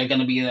Aaliyah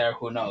going to be there?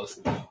 Who knows?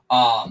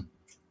 I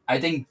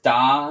think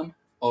Dom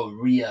or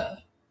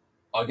Rhea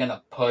are going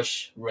to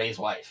push Ray's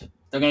wife.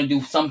 They're going to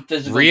do some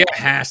physical... Rhea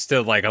has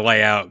to,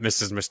 lay out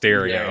Mrs.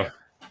 Mysterio. Yeah.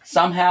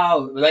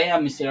 Somehow, lay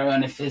out Mysterio,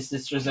 and if his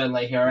sisters are,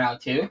 lay her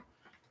out, too.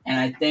 And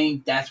I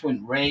think that's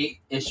when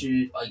Ray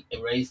issues...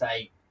 Ray's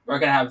like, we're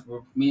going to have...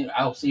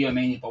 I'll see you at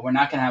Mania, but we're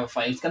not going to have a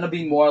fight. It's going to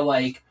be more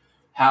like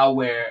how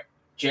where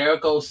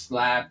Jericho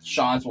slapped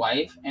Shawn's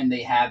wife, and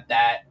they had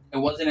that... It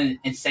wasn't an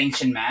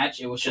unsanctioned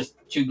match. It was just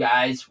two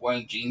guys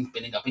wearing jeans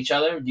beating up each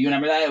other. Do you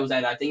remember that? It was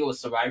that... I think it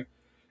was Survivor...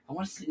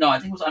 I think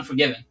it was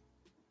Unforgiven,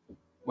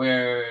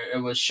 where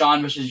it was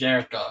Shawn versus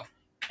Jericho,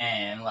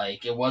 and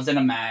it wasn't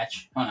a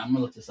match. Hold on, I'm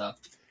gonna look this up.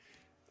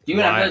 Do you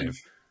remember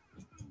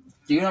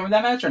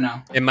that match or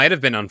no? It might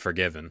have been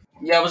Unforgiven.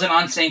 Yeah, it was an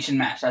unsanctioned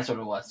match. That's what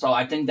it was. So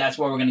I think that's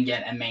what we're gonna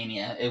get at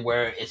Mania,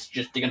 where it's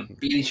just they're gonna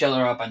beat each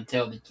other up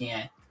until they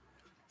can't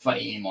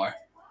fight anymore.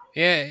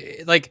 Yeah,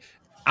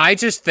 I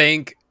just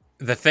think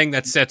the thing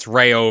that sets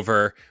Ray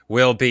over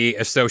will be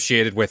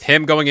associated with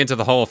him going into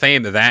the Hall of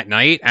Fame that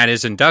night at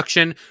his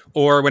induction,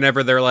 or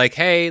whenever they're like,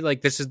 hey,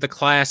 this is the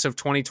class of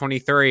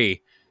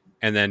 2023.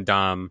 And then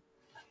Dom.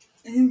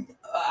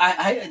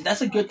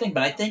 That's a good thing,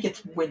 but I think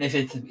it's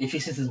if he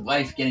sees his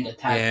wife getting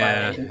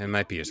attacked by... Yeah, it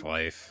might be his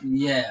wife.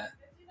 Yeah.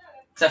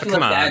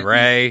 Come on,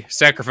 Ray.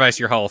 Sacrifice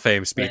your Hall of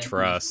Fame speech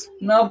for us.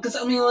 No, because,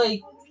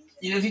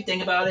 if you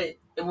think about it,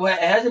 it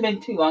hasn't been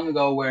too long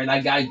ago where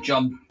that guy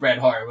jumped Bret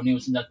Hart when he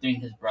was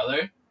inducting his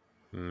brother.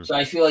 So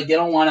I feel like they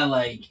don't want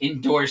to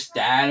endorse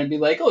that and be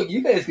like, "Oh,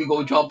 you guys can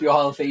go jump your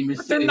Hall of Famers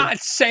too." They're not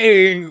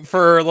saying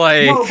for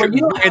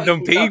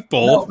random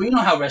people. No, but you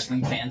know how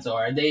wrestling fans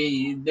are.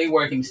 They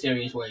work in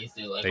mysterious ways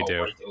too. They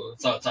do.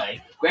 So it's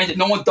granted,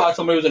 no one thought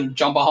somebody was going to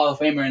jump a Hall of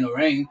Famer in the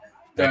ring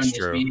during this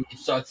meeting.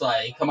 So it's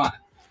come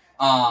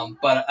on.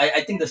 But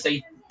I think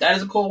that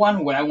is a cool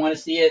one. When I want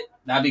to see it,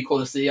 that'd be cool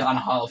to see it on a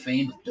Hall of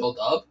Fame build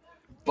up.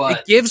 But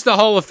it gives the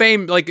Hall of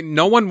Fame,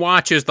 no one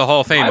watches the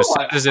Hall of Fame as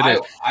sad as it is.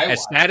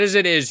 As sad as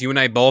it is, you and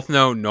I both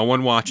know no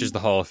one watches the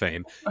Hall of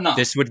Fame. No.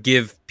 This would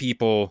give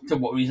people... To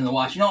what reason to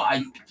watch?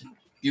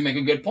 You make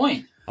a good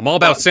point. I'm all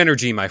about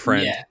synergy, my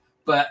friend. Yeah,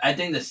 but I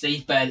think the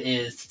safe bet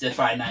is the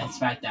Friday Night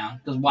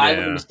SmackDown. Because why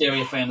would the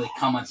Mysterio family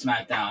come on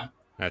SmackDown?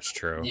 That's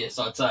true. Yeah,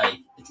 so it's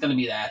going to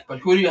be that. But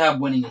who do you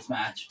have winning this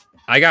match?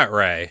 I got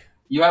Ray.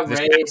 You have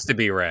Ray? This has to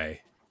be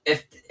Ray.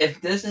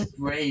 If this is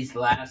Ray's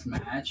last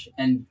match,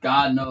 and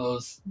God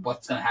knows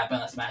what's going to happen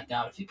on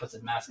SmackDown, if he puts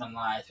his mask on the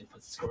line, if he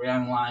puts his career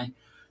on the line,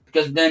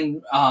 because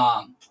then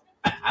I'm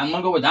going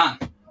to go with Dom.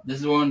 This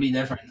is going to be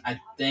different. I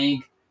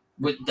think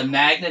with the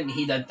magnet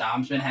heat that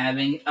Dom's been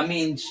having,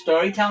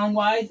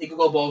 storytelling-wise, it could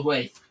go both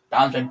ways.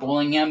 Dom's been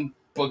bullying him,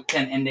 book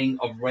 10 ending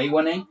of Ray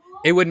winning.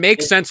 It would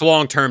make sense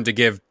long-term to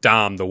give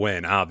Dom the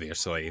win,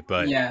 obviously,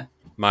 but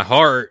my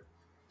heart,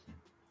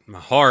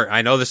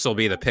 I know this will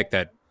be the pick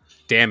that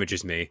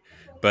damages me,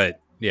 but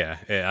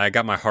I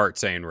got my heart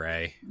saying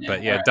Ray.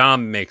 But right.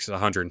 Dom makes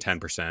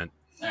 110%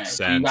 right,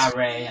 sense. You got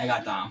Ray, I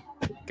got Dom.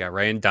 Got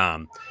Ray and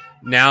Dom.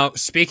 Now,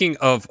 speaking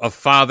of a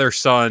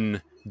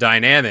father-son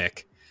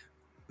dynamic,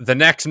 the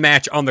next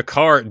match on the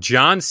card,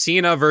 John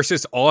Cena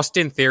versus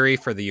Austin Theory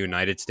for the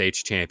United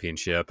States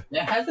Championship.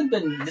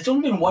 There's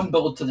only been one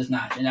build to this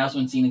match, and that was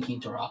when Cena came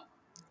to Raw.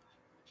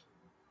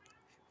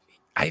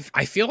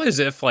 I feel as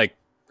if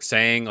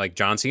saying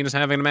John Cena's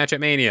having a match at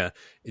Mania,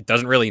 it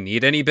doesn't really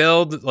need any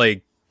build.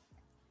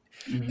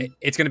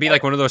 It's going to be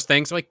one of those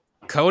things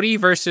Cody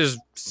versus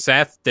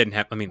Seth didn't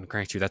have. I mean,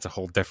 grant you, that's a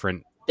whole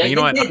different. They- you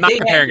know they- what? they- I'm not they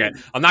comparing had-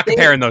 it. I'm not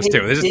comparing those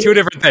two. This is two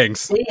different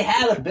things. They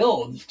had a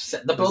build.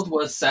 The build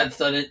was Seth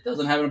so it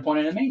doesn't have an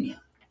opponent in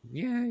Mania.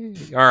 Yeah.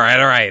 All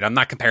right. I'm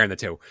not comparing the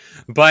two.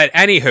 But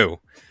anywho,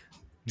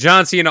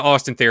 John Cena,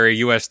 Austin Theory,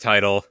 U.S.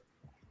 title.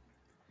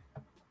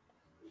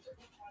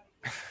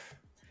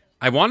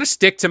 I want to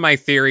stick to my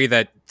theory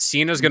that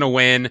Cena's going to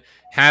win,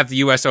 have the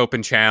U.S.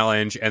 Open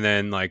Challenge, and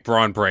then like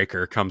Braun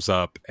Breaker comes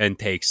up and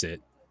takes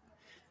it.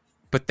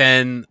 But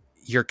then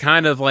you're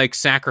kind of like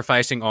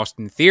sacrificing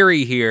Austin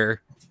Theory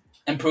here.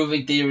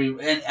 Improving Theory,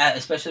 and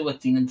especially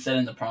what Cena said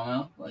in the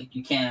promo, like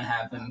you can't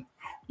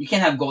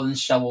have Golden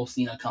Shovel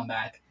Cena come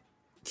back.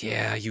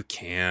 Yeah, you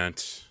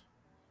can't.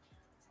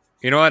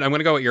 You know what? I'm going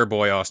to go with your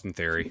boy, Austin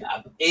Theory.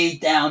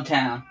 8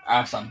 downtown.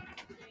 Awesome.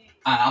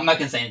 I'm not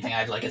going to say anything.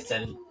 Like I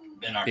said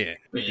in our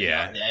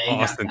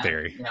Austin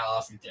Theory. Yeah,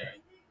 Austin Theory.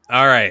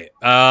 All right.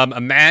 A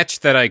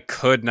match that I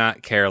could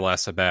not care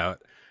less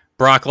about.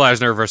 Brock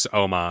Lesnar versus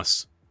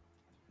Omos.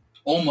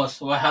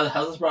 Almost. Well, how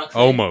does Brock say?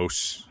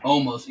 Almost.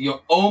 Almost.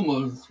 You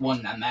almost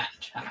won that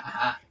match.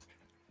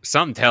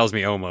 Something tells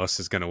me Omos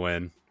is going to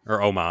win. Or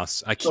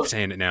Omos. I keep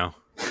saying it now.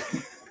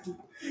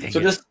 So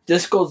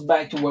this goes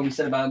back to what we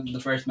said about the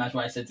first match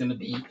where I said it's going to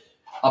be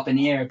up in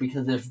the air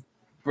because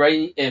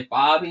if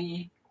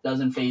Bobby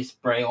doesn't face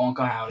Bray or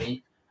Uncle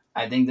Howdy,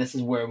 I think this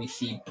is where we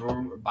see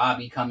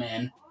Bobby come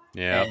in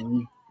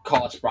and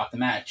cost Brock the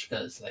match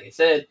because, like I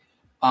said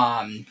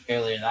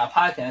earlier in that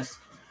podcast,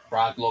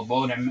 Brock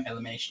low-blowed him,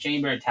 Elimination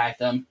Chamber, attacked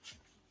him.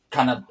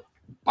 Kind of,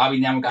 Bobby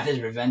never got his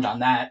revenge on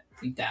that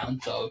down.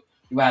 So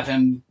you have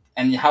him,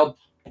 and how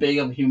big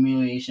of a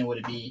humiliation would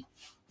it be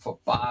for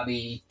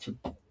Bobby to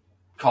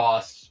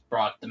cost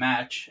Brock the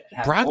match?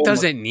 Brock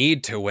doesn't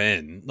need to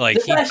win.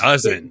 Like, he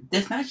doesn't.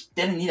 This match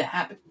didn't need to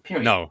happen,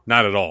 period. No,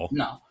 not at all.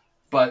 No.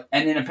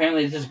 And then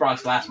apparently this is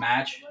Brock's last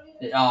match.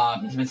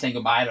 He's been saying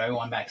goodbye to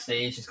everyone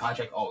backstage. His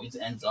contract always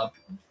ends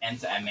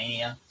at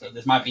Mania. So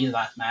this might be his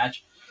last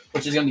match,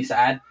 which is going to be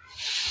sad.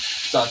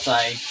 So it's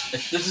like,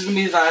 if this is going to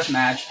be his last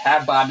match,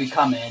 have Bobby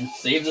come in,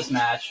 save this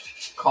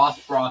match,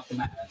 cost Brock the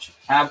match,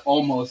 have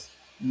almost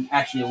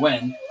actually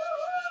win,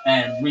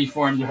 and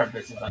reform the Hurt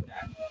Business like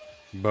that.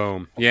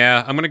 Boom.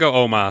 Yeah, I'm going to go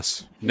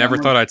Omos. Never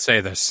thought I'd say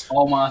this.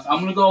 Omos. I'm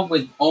going to go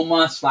with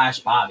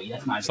Omos / Bobby.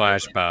 That's my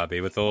 / Bobby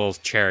with a little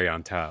cherry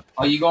on top.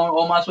 Are you going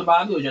Omos with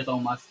Bobby or just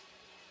Omos?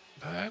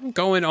 I'm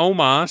going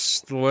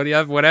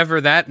Omos.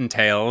 Whatever that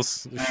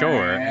entails.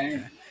 Sure.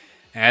 Right.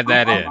 Add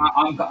that in.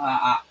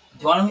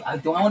 Do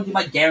I want to do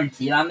my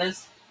guaranteed on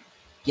this?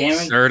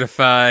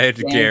 Certified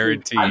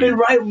guaranteed. I've been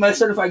right with my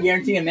certified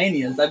guarantee in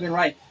Manias. I've been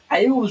right.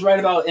 I even was right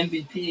about not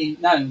MVP,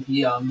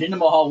 Jinder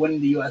Mahal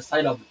winning the U.S.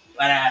 title.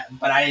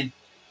 But do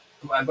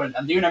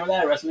you remember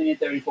that at WrestleMania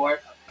 34?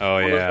 Oh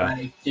yeah.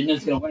 Like,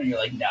 Jinder's gonna win, and you're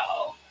like,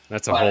 no.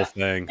 That's a whole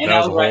thing. That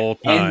was a whole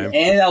time.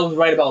 And I was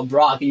right about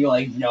Brock, and you're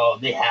like, no,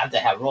 they have to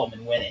have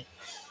Roman win it.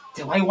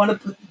 Do I want to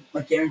put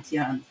my guarantee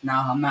on? No,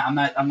 I'm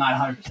not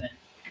 100%.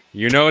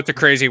 You know it's a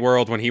crazy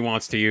world when he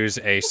wants to use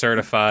a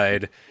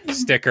certified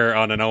sticker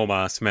on an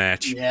Omos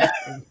match. Yeah.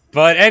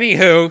 But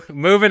anywho,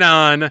 moving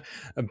on.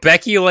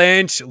 Becky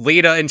Lynch,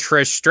 Lita, and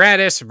Trish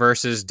Stratus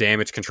versus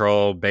Damage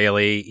Control,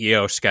 Bayley,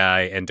 Io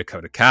Sky, and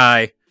Dakota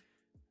Kai.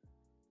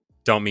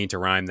 Don't mean to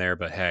rhyme there,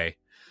 but hey.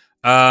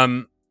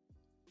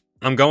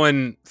 I'm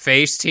going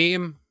face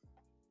team.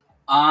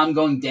 I'm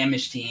going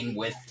damage team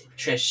with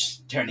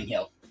Trish turning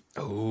heel.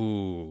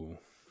 Ooh,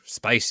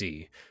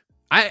 spicy.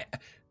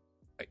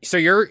 So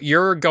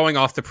you're going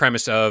off the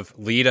premise of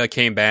Lita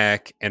came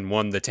back and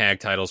won the tag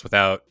titles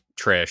without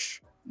Trish.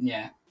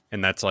 Yeah.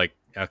 And that's like,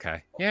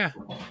 okay. Yeah.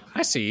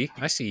 I see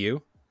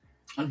you.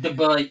 But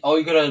like, oh,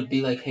 you gotta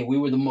be like, hey, we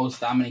were the most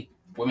dominant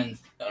women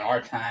in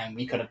our time.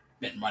 We could have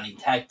been running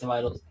tag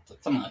titles,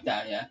 something like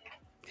that. Yeah.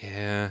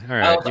 Yeah. All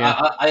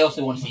right. I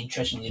also want to see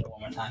Trish and Lita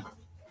one more time.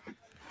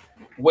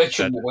 With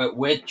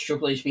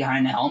Triple H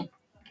behind the helm.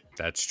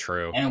 That's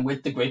true. And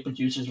with the great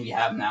producers we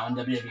have now in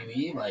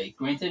WWE, like,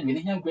 granted, we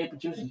didn't have great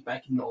producers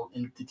back in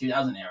the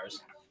 2000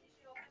 eras.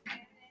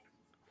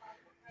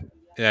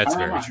 That's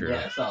very true.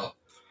 Yeah, so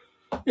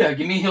yeah,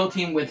 give me a heel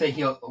team with a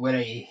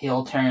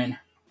heel turn.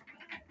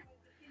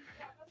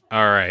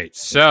 All right,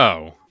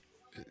 so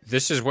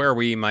this is where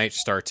we might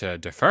start to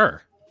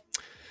defer.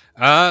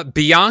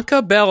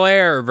 Bianca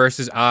Belair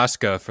versus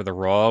Asuka for the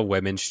Raw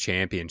Women's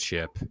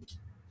Championship.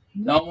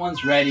 No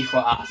one's ready for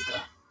Asuka.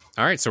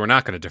 All right, so we're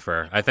not going to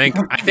defer. I think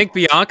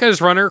Bianca's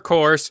run her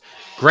course.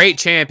 Great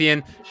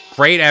champion,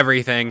 great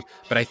everything,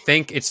 but I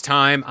think it's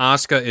time.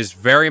 Asuka is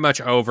very much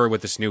over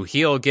with this new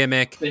heel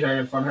gimmick. They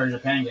heard it from her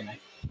Japan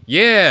gimmick.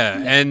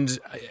 Yeah, and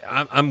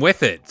I'm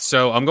with it.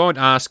 So I'm going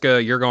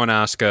Asuka. You're going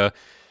Asuka.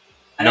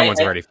 No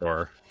one's ready for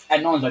her.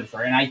 And no one's ready for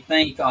her. And I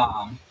think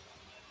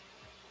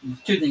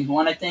two things.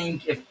 One, I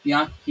think if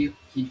Bianca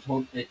keeps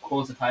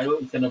holds the title,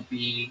 it's going to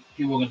be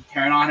people are going to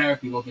turn on her.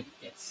 People are going to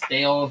get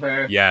stale of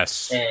her.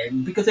 Yes.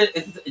 And because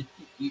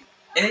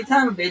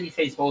anytime a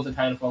babyface holds the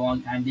title for a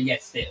long time, they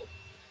get stale.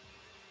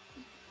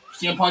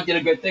 CM Punk did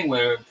a good thing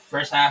where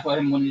first half of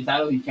him winning the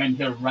title, he turned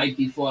heel right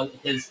before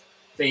his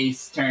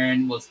face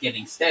turn was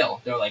getting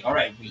stale. They're like, all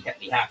right,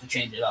 we have to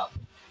change it up.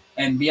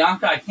 And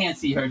Bianca, I can't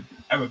see her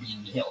ever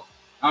being the heel.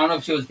 I don't know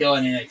if she was heel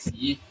in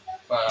NXT,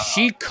 but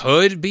She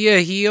could be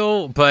a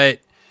heel, but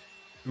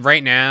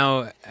right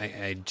now,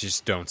 I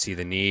just don't see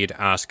the need.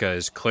 Asuka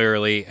is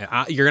clearly...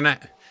 you're going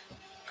to...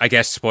 I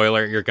guess,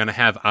 spoiler, you're going to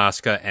have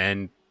Asuka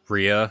and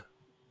Rhea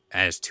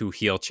as 2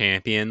 heel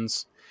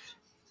champions.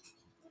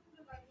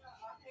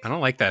 I don't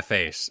like that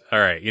face. All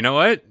right, you know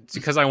what? It's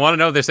because I want to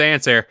know this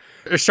answer.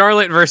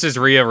 Charlotte versus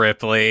Rhea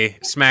Ripley,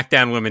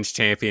 SmackDown Women's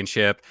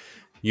Championship.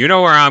 You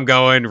know where I'm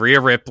going.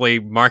 Rhea Ripley,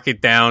 mark it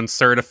down,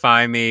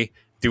 certify me,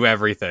 do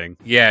everything.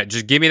 Yeah,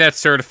 just give me that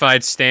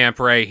certified stamp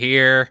right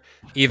here.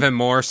 Even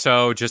more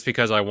so, just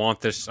because I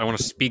want this. I want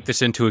to speak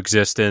this into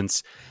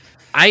existence.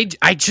 I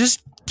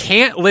just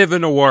can't live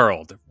in a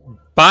world,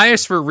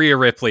 bias for Rhea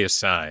Ripley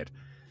aside,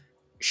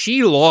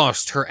 she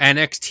lost her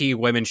NXT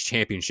Women's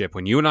Championship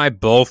when you and I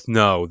both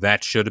know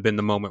that should have been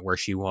the moment where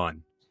she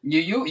won.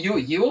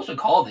 You also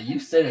called it. You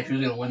said that she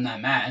was going to win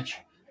that match,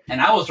 and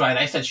I was right.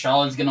 I said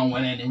Charlotte's going to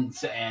win it and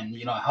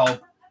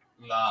help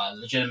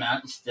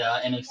legitimize the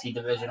NXT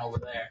division over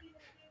there.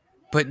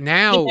 But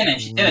now,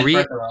 she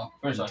didn't.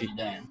 First of all, she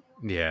didn't.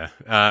 Yeah,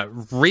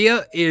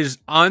 Rhea is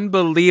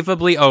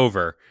unbelievably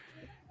over.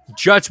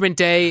 Judgment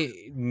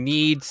Day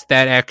needs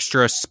that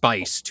extra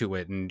spice to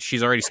it, and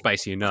she's already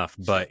spicy enough.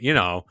 But I don't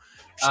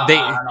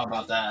know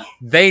about that.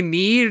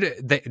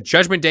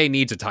 Judgment Day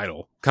needs a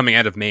title coming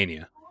out of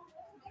Mania.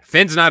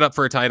 Finn's not up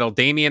for a title.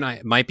 Damian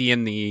might be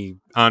in the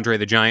Andre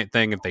the Giant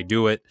thing. If they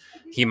do it,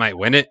 he might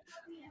win it.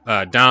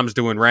 Dom's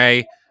doing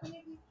Ray.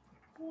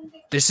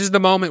 This is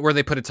the moment where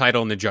they put a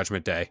title in the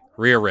Judgment Day.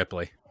 Rhea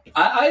Ripley.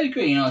 I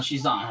agree.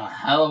 She's on a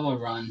hell of a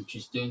run.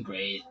 She's doing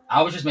great.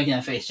 I was just making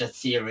that face just to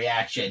see her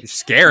reaction. You're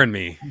scaring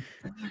me.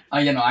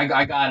 I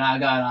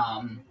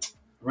got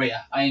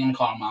Rhea. I ain't gonna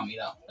call her mommy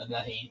though.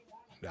 That ain't.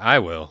 I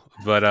will,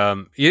 but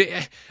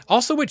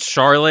also with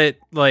Charlotte,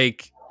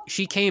 like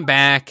she came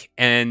back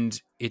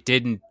and it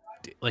didn't,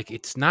 like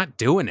it's not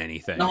doing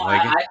anything. No,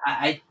 like,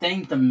 I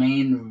think the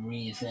main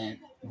reason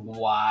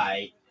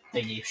why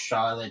they gave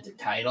Charlotte the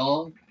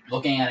title,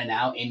 looking at it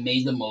now, it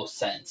made the most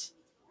sense.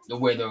 The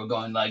way they were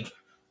going,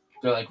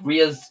 they're like,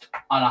 Rhea's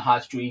on a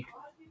hot streak.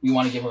 We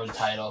want to give her the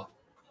title.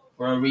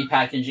 We're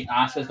repackaging.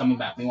 Asuka's coming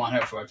back. We want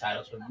her for a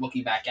title. So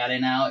looking back at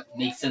it now, it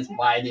makes sense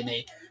why didn't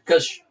they?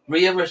 Because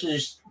Rhea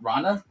versus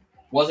Ronda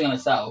wasn't going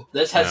to sell.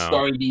 This has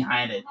story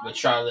behind it with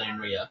Charlotte and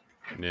Rhea.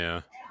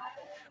 Yeah.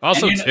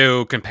 Also,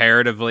 too,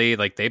 comparatively,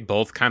 like they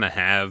both kind of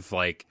have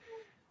like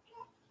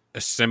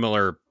a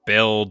similar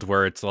build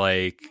where it's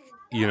like,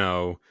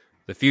 the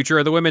future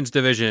of the women's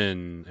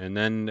division, and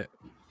then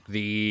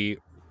the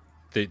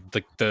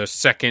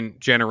second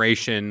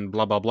generation,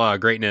 blah, blah, blah,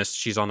 greatness.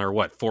 She's on her,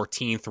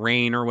 14th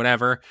reign or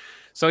whatever.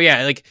 So,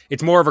 yeah, like,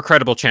 it's more of a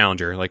credible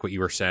challenger, like what you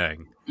were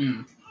saying.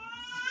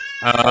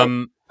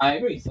 I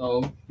agree.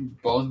 So,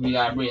 both we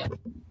got Rhea.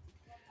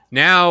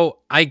 Now,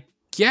 I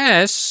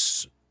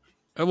guess...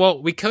 Well,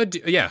 we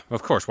could... Yeah,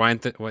 of course. Why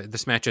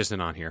this match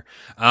isn't on here.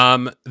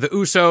 The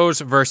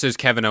Usos versus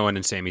Kevin Owens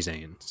and Sami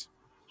Zayn.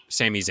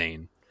 Sami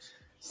Zayn.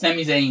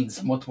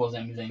 Multiple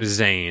Sami Zayns.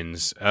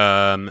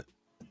 Zayn's.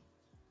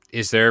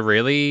 Is there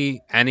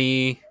really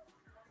any...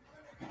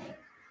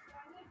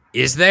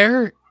 Is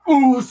there?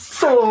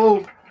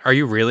 Uso! Are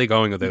you really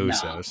going with the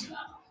Usos? No.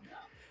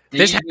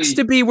 This has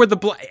to be where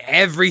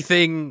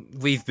everything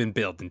we've been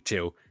building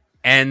to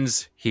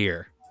ends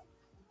here.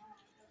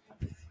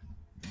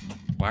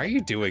 Why are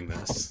you doing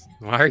this?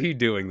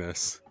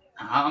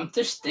 I'm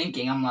just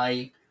thinking, I'm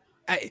like...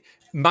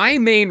 My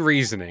main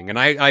reasoning, and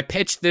I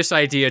pitched this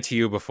idea to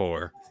you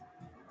before...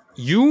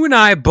 You and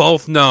I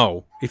both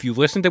know, if you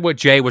listen to what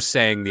Jay was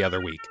saying the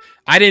other week,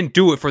 I didn't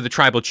do it for the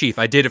tribal chief.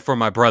 I did it for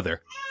my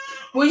brother.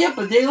 Well, yeah,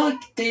 but they on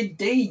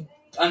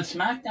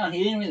SmackDown,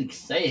 he didn't really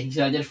say it. He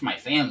said, I did it for my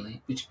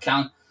family, which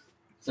counts.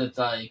 So it's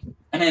like,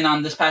 and then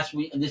on this past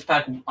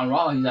on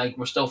Raw, he's like,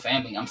 we're still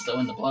family. I'm still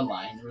in the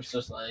bloodline. It was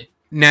just like.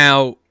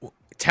 Now,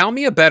 tell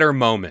me a better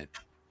moment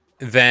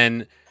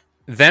than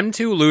them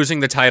two losing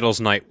the titles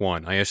night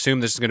one. I assume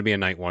this is going to be a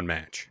night one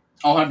match.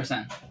 Oh,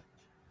 100%.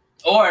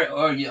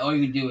 Or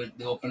you do it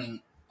the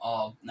opening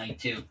of night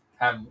 2.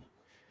 Have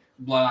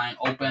Bloodline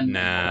open.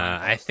 Nah,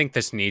 I think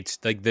this needs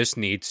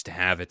to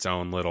have its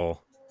own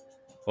little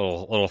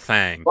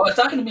thing. Well, it's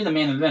not going to be the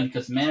main event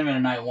because the main event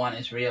of night 1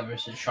 is Rhea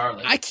versus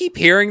Charlotte. I keep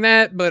hearing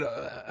that, but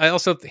I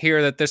also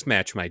hear that this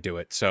match might do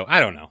it. So I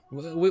don't know.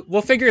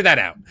 We'll figure that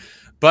out.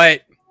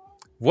 But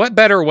what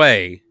better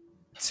way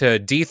to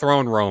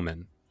dethrone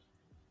Roman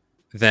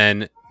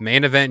than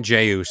main event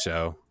Jey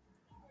Uso?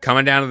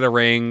 Coming down to the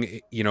ring,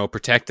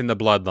 protecting the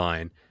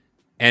bloodline.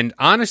 And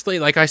honestly,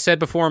 like I said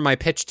before in my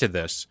pitch to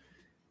this,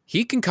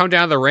 he can come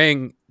down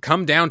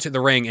to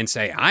the ring and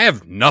say, I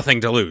have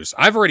nothing to lose.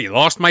 I've already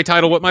lost my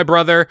title with my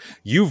brother.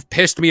 You've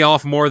pissed me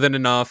off more than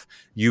enough.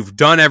 You've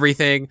done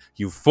everything.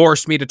 You've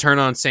forced me to turn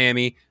on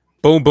Sammy.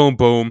 Boom, boom,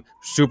 boom.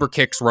 Super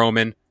kicks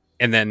Roman.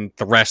 And then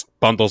the rest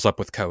bundles up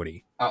with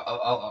Cody.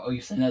 Oh, you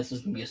saying this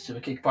is going to be a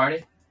super kick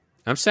party?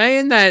 I'm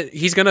saying that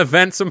he's going to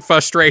vent some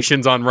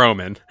frustrations on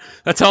Roman.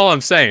 That's all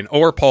I'm saying.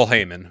 Or Paul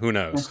Heyman. Who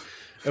knows?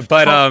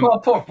 But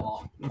Poor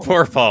Paul.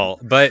 poor Paul.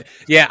 But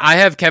yeah, I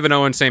have Kevin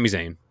Owens, Sami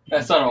Zayn.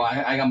 So do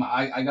I.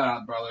 I got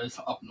our brothers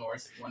up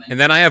north winning. And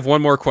then I have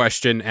one more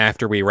question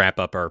after we wrap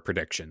up our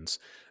predictions.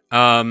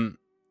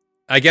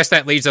 I guess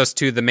that leads us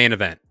to the main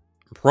event.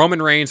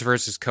 Roman Reigns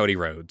versus Cody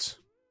Rhodes.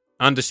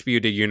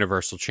 Undisputed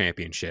Universal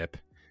Championship.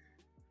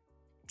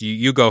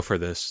 You go for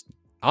this.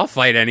 I'll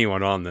fight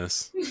anyone on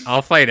this.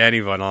 I'll fight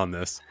anyone on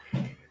this.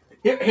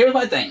 Here's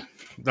my thing.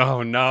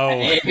 Oh,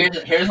 no.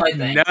 Here's my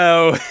thing.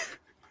 No.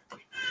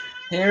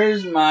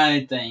 Here's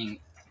my thing.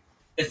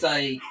 It's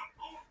like,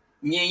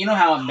 yeah, you know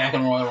how back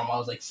in Royal Rumble I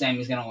was like,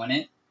 Sammy's gonna win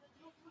it?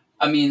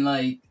 I mean,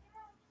 like,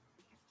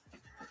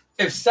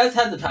 if Seth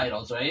had the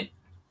titles, right?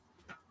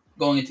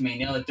 Going into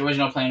Mania, like, the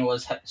original plan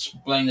was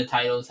splitting the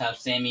titles, have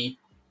Sammy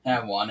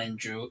have one, and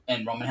Drew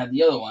and Roman have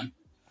the other one.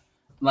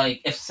 Like,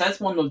 if Seth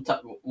won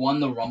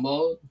the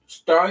Rumble,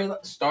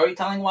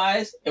 storytelling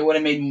wise, it would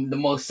have made the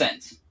most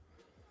sense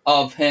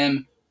of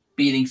him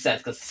beating Seth,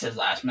 because his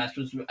last match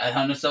was at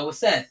Hell in a Cell with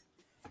Seth.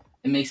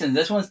 It makes sense.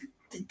 This one,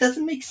 it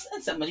doesn't make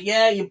sense that much.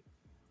 Yeah,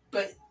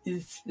 but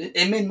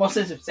it made more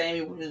sense if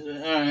Sammy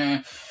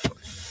was.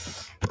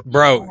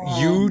 Bro,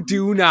 you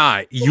do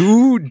not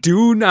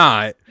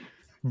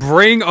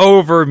bring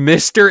over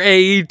Mr.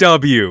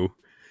 AEW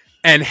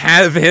and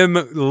have him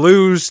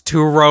lose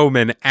to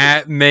Roman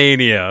at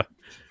Mania.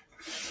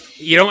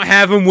 You don't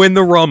have him win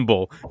the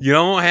Rumble. You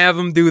don't have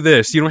him do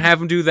this. You don't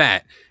have him do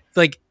that.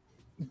 Like,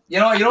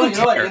 I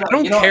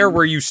don't care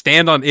where you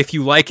stand on if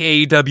you like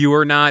AEW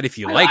or not, if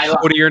you like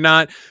Cody or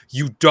not.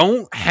 You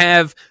don't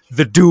have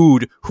the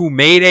dude who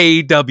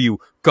made AEW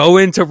go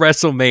into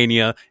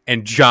WrestleMania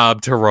and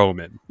job to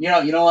Roman.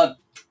 You know what?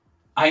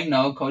 I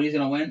know Cody's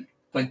gonna win,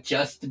 but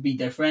just to be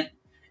different,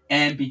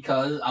 and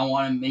because I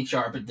want to make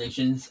sure our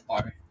predictions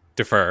are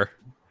the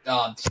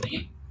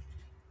same,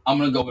 I'm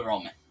gonna go with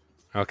Roman.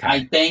 Okay.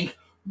 I think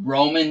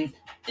Roman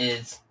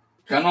is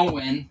gonna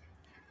win.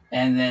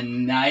 And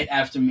then night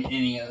after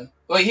Mania,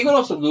 he could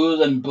also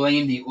lose and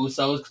blame the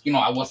Usos.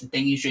 I wasn't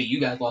thinking straight. You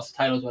guys lost the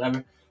titles,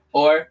 whatever.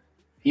 Or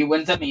he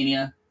wins at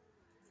Mania.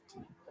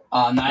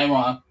 Night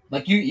Raw,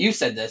 like you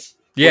said this.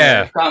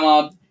 Yeah. Come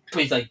up,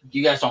 please, like,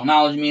 you guys don't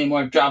acknowledge me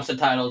anymore. Drops the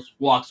titles,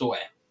 walks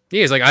away.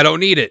 Yeah, he's like, I don't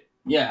need it.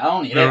 Yeah, I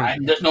don't need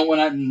it. There's no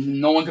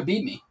one could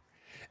beat me.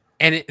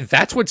 And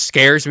that's what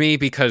scares me,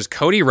 because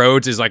Cody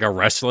Rhodes is like a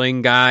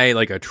wrestling guy,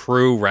 like a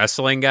true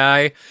wrestling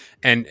guy,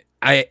 and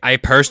I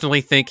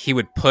personally think he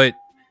would put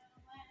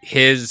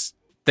his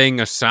thing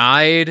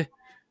aside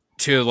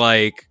to,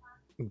 like,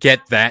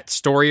 get that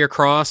story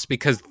across,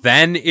 because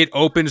then it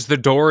opens the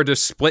door to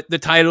split the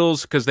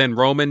titles, because then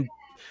Roman,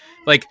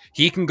 like,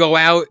 he can go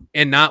out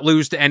and not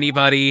lose to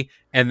anybody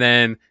and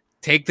then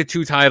take the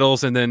two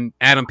titles, and then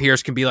Adam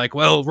Pearce can be like,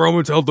 well,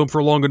 Roman's held them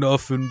for long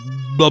enough and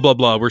blah, blah,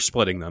 blah. We're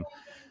splitting them.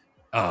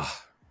 Oh,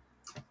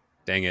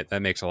 dang it.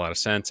 That makes a lot of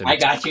sense. And I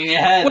got you in your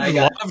head. I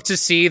would love to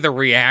see the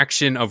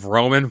reaction of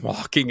Roman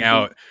walking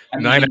out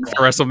night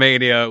after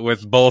WrestleMania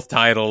with both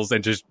titles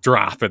and just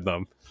dropping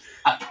them.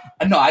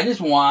 I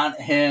just want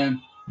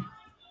him.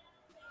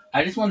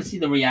 I just want to see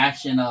the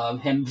reaction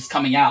of him just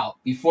coming out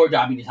before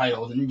dropping the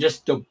titles and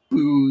just the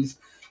boos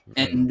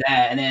and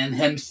that, and then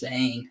him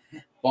saying,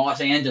 Los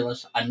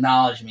Angeles,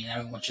 acknowledge me, and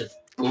everyone's just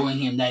booing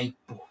him.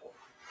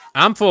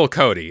 I'm full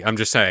Cody. I'm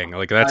just saying.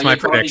 Like, that's my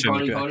prediction.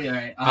 Cody, all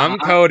right. I'm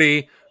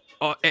Cody.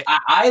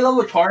 I love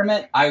a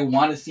tournament. I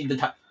want to see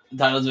the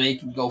titles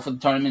vacant, go for the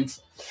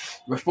tournaments.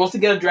 We're supposed to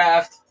get a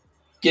draft.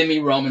 Give me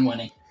Roman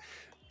winning.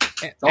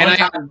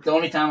 The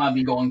only time I'd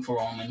be going for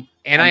Roman.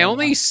 And I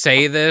only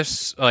say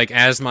this like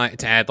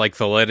to add like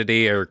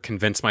validity or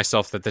convince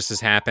myself that this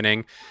is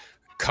happening.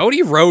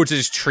 Cody Rhodes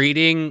is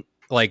treating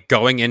like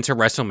going into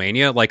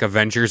WrestleMania like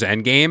Avengers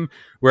Endgame,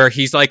 where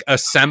he's like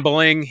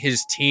assembling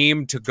his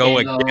team to go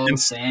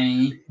against.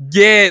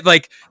 Yeah,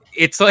 like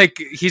it's like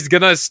he's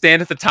gonna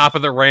stand at the top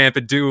of the ramp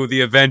and do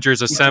the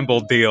Avengers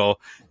Assembled deal,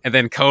 and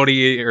then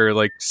Cody or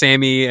like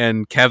Sammy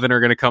and Kevin are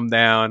gonna come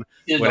down.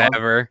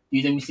 Whatever. Do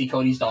you think we see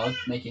Cody's dog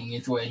making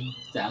its way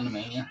down to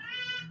Mania?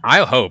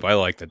 I hope. I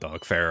like the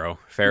dog, Pharaoh.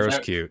 Pharaoh's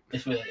cute.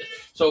 It's really good.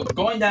 So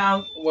going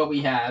down what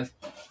we have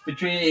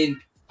between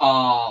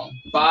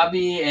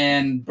Bobby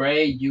and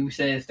Bray, you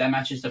said that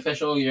match is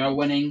official. You're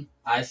winning.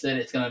 I said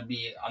it's gonna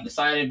be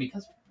undecided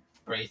because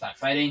Bray's not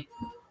fighting.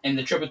 In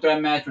the triple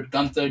threat match with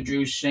Gunther,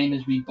 Drew,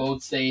 Sheamus, we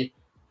both said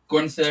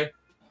Gunther.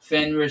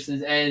 Finn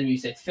versus Ed, we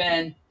said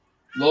Finn.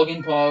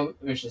 Logan Paul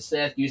versus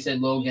Seth, you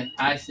said Logan.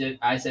 I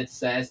said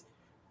Seth.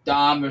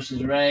 Dom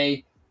versus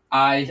Ray.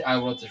 I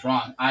wrote this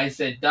wrong. I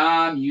said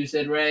Dom. You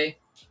said Ray.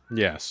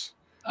 Yes.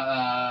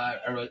 I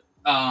wrote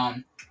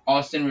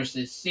Austin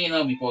versus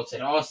Cena. We both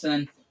said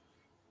Austin.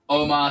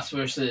 Omos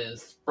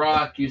versus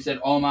Brock. You said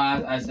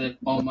Omos. I said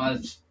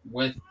Omos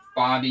with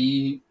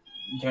Bobby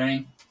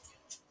turning.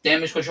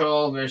 Damage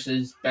Control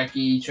versus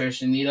Becky,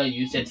 Trish, and Lita.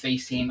 You said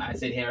face team. I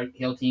said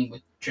heel team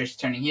with Trish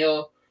turning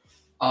heel.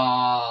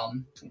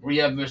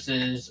 Rhea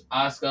versus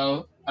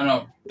Asuka. Oh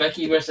no,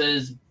 Becky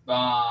versus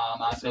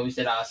Asuka. We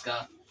said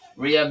Asuka.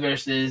 Rhea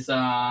versus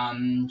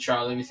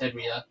Charlotte. We said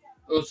Rhea.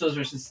 Usos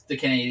versus the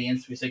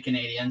Canadians. We said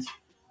Canadians.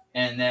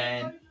 And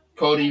then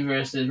Cody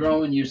versus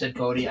Roman. You said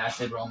Cody. I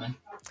said Roman.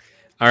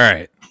 All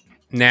right.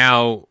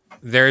 Now,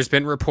 there's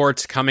been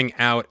reports coming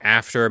out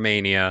after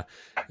Mania.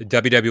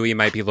 WWE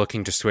might be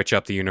looking to switch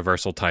up the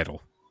Universal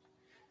title.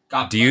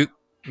 Do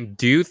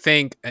you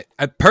think...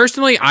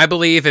 personally, I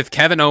believe if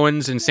Kevin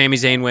Owens and Sami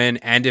Zayn win,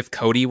 and if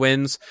Cody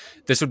wins,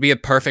 this would be a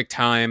perfect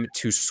time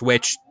to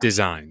switch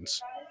designs.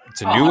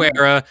 It's a new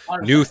era,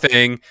 100%. New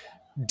thing.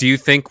 Do you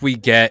think we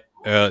get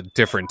a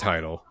different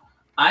title?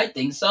 I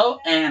think so.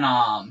 And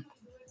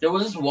there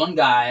was this one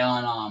guy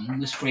on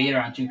this creator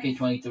on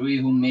 2K23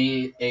 who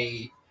made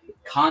a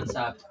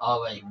concept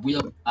of a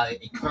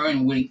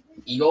current winning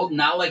eagle,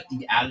 not like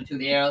the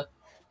Attitude Era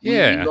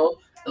eagle,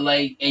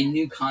 like a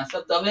new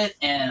concept of it.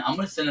 And I'm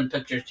gonna send a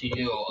picture to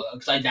you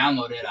because I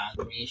downloaded it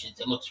on Creations.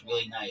 It looks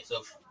really nice.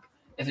 So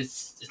if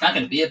it's not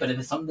gonna be it, but if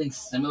it's something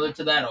similar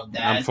to that or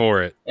that, I'm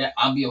for it. Yeah,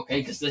 I'll be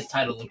okay because this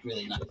title looked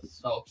really nice.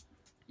 So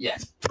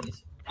yes,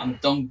 please.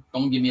 Don't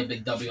give me a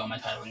big W on my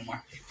title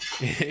anymore.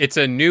 It's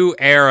a new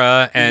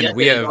era, and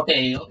we have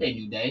okay,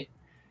 New Day.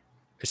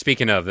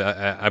 Speaking of,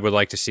 I would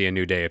like to see a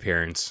New Day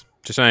appearance.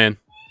 Just saying,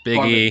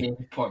 Poor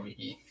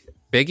Biggie.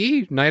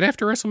 Biggie, night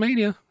after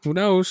WrestleMania. Who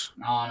knows?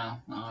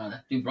 No.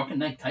 Dude, broken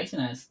neck. Tyson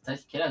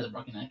Kidd has a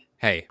broken neck.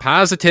 Hey,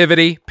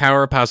 positivity,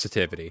 power of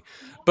positivity.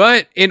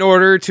 But in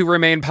order to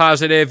remain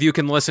positive, you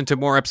can listen to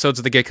more episodes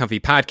of the Get Comfy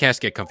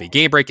podcast, Get Comfy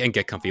Game Break, and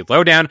Get Comfy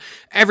Lowdown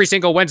every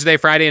single Wednesday,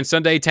 Friday, and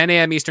Sunday, 10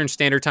 a.m. Eastern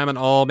Standard Time on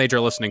all major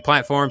listening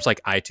platforms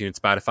like iTunes,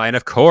 Spotify, and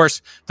of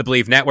course, the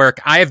Believe Network.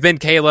 I have been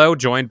Kalo,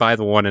 joined by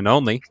the one and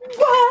only.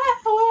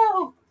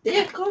 Wow,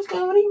 there goes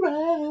Cody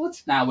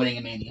Rhodes. Now winning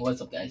a Mania.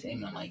 What's up, guys?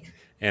 Amen, Mike.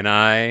 And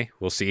I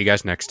will see you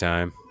guys next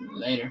time.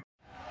 Later.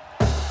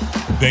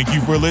 Thank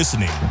you for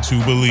listening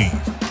to Believe.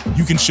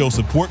 You can show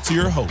support to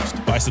your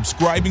host by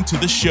subscribing to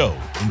the show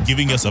and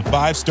giving us a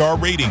 5-star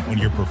rating on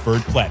your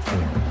preferred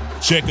platform.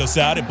 Check us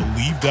out at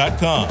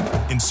Believe.com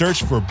and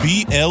search for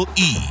BLEAV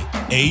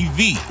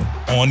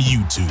on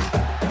YouTube.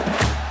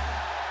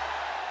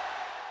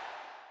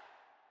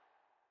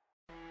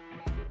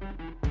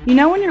 You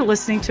know when you're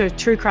listening to a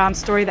true crime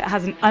story that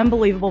has an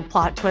unbelievable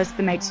plot twist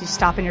that makes you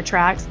stop in your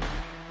tracks?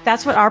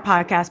 That's what our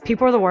podcast,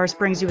 People Are the Worst,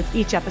 brings you with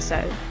each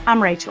episode.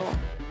 I'm Rachel.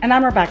 And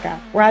I'm Rebecca.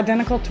 We're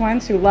identical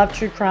twins who love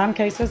true crime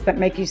cases that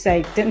make you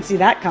say, didn't see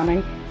that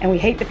coming, and we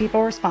hate the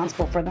people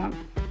responsible for them.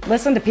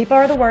 Listen to People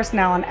Are the Worst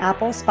now on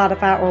Apple,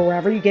 Spotify, or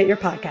wherever you get your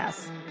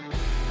podcasts.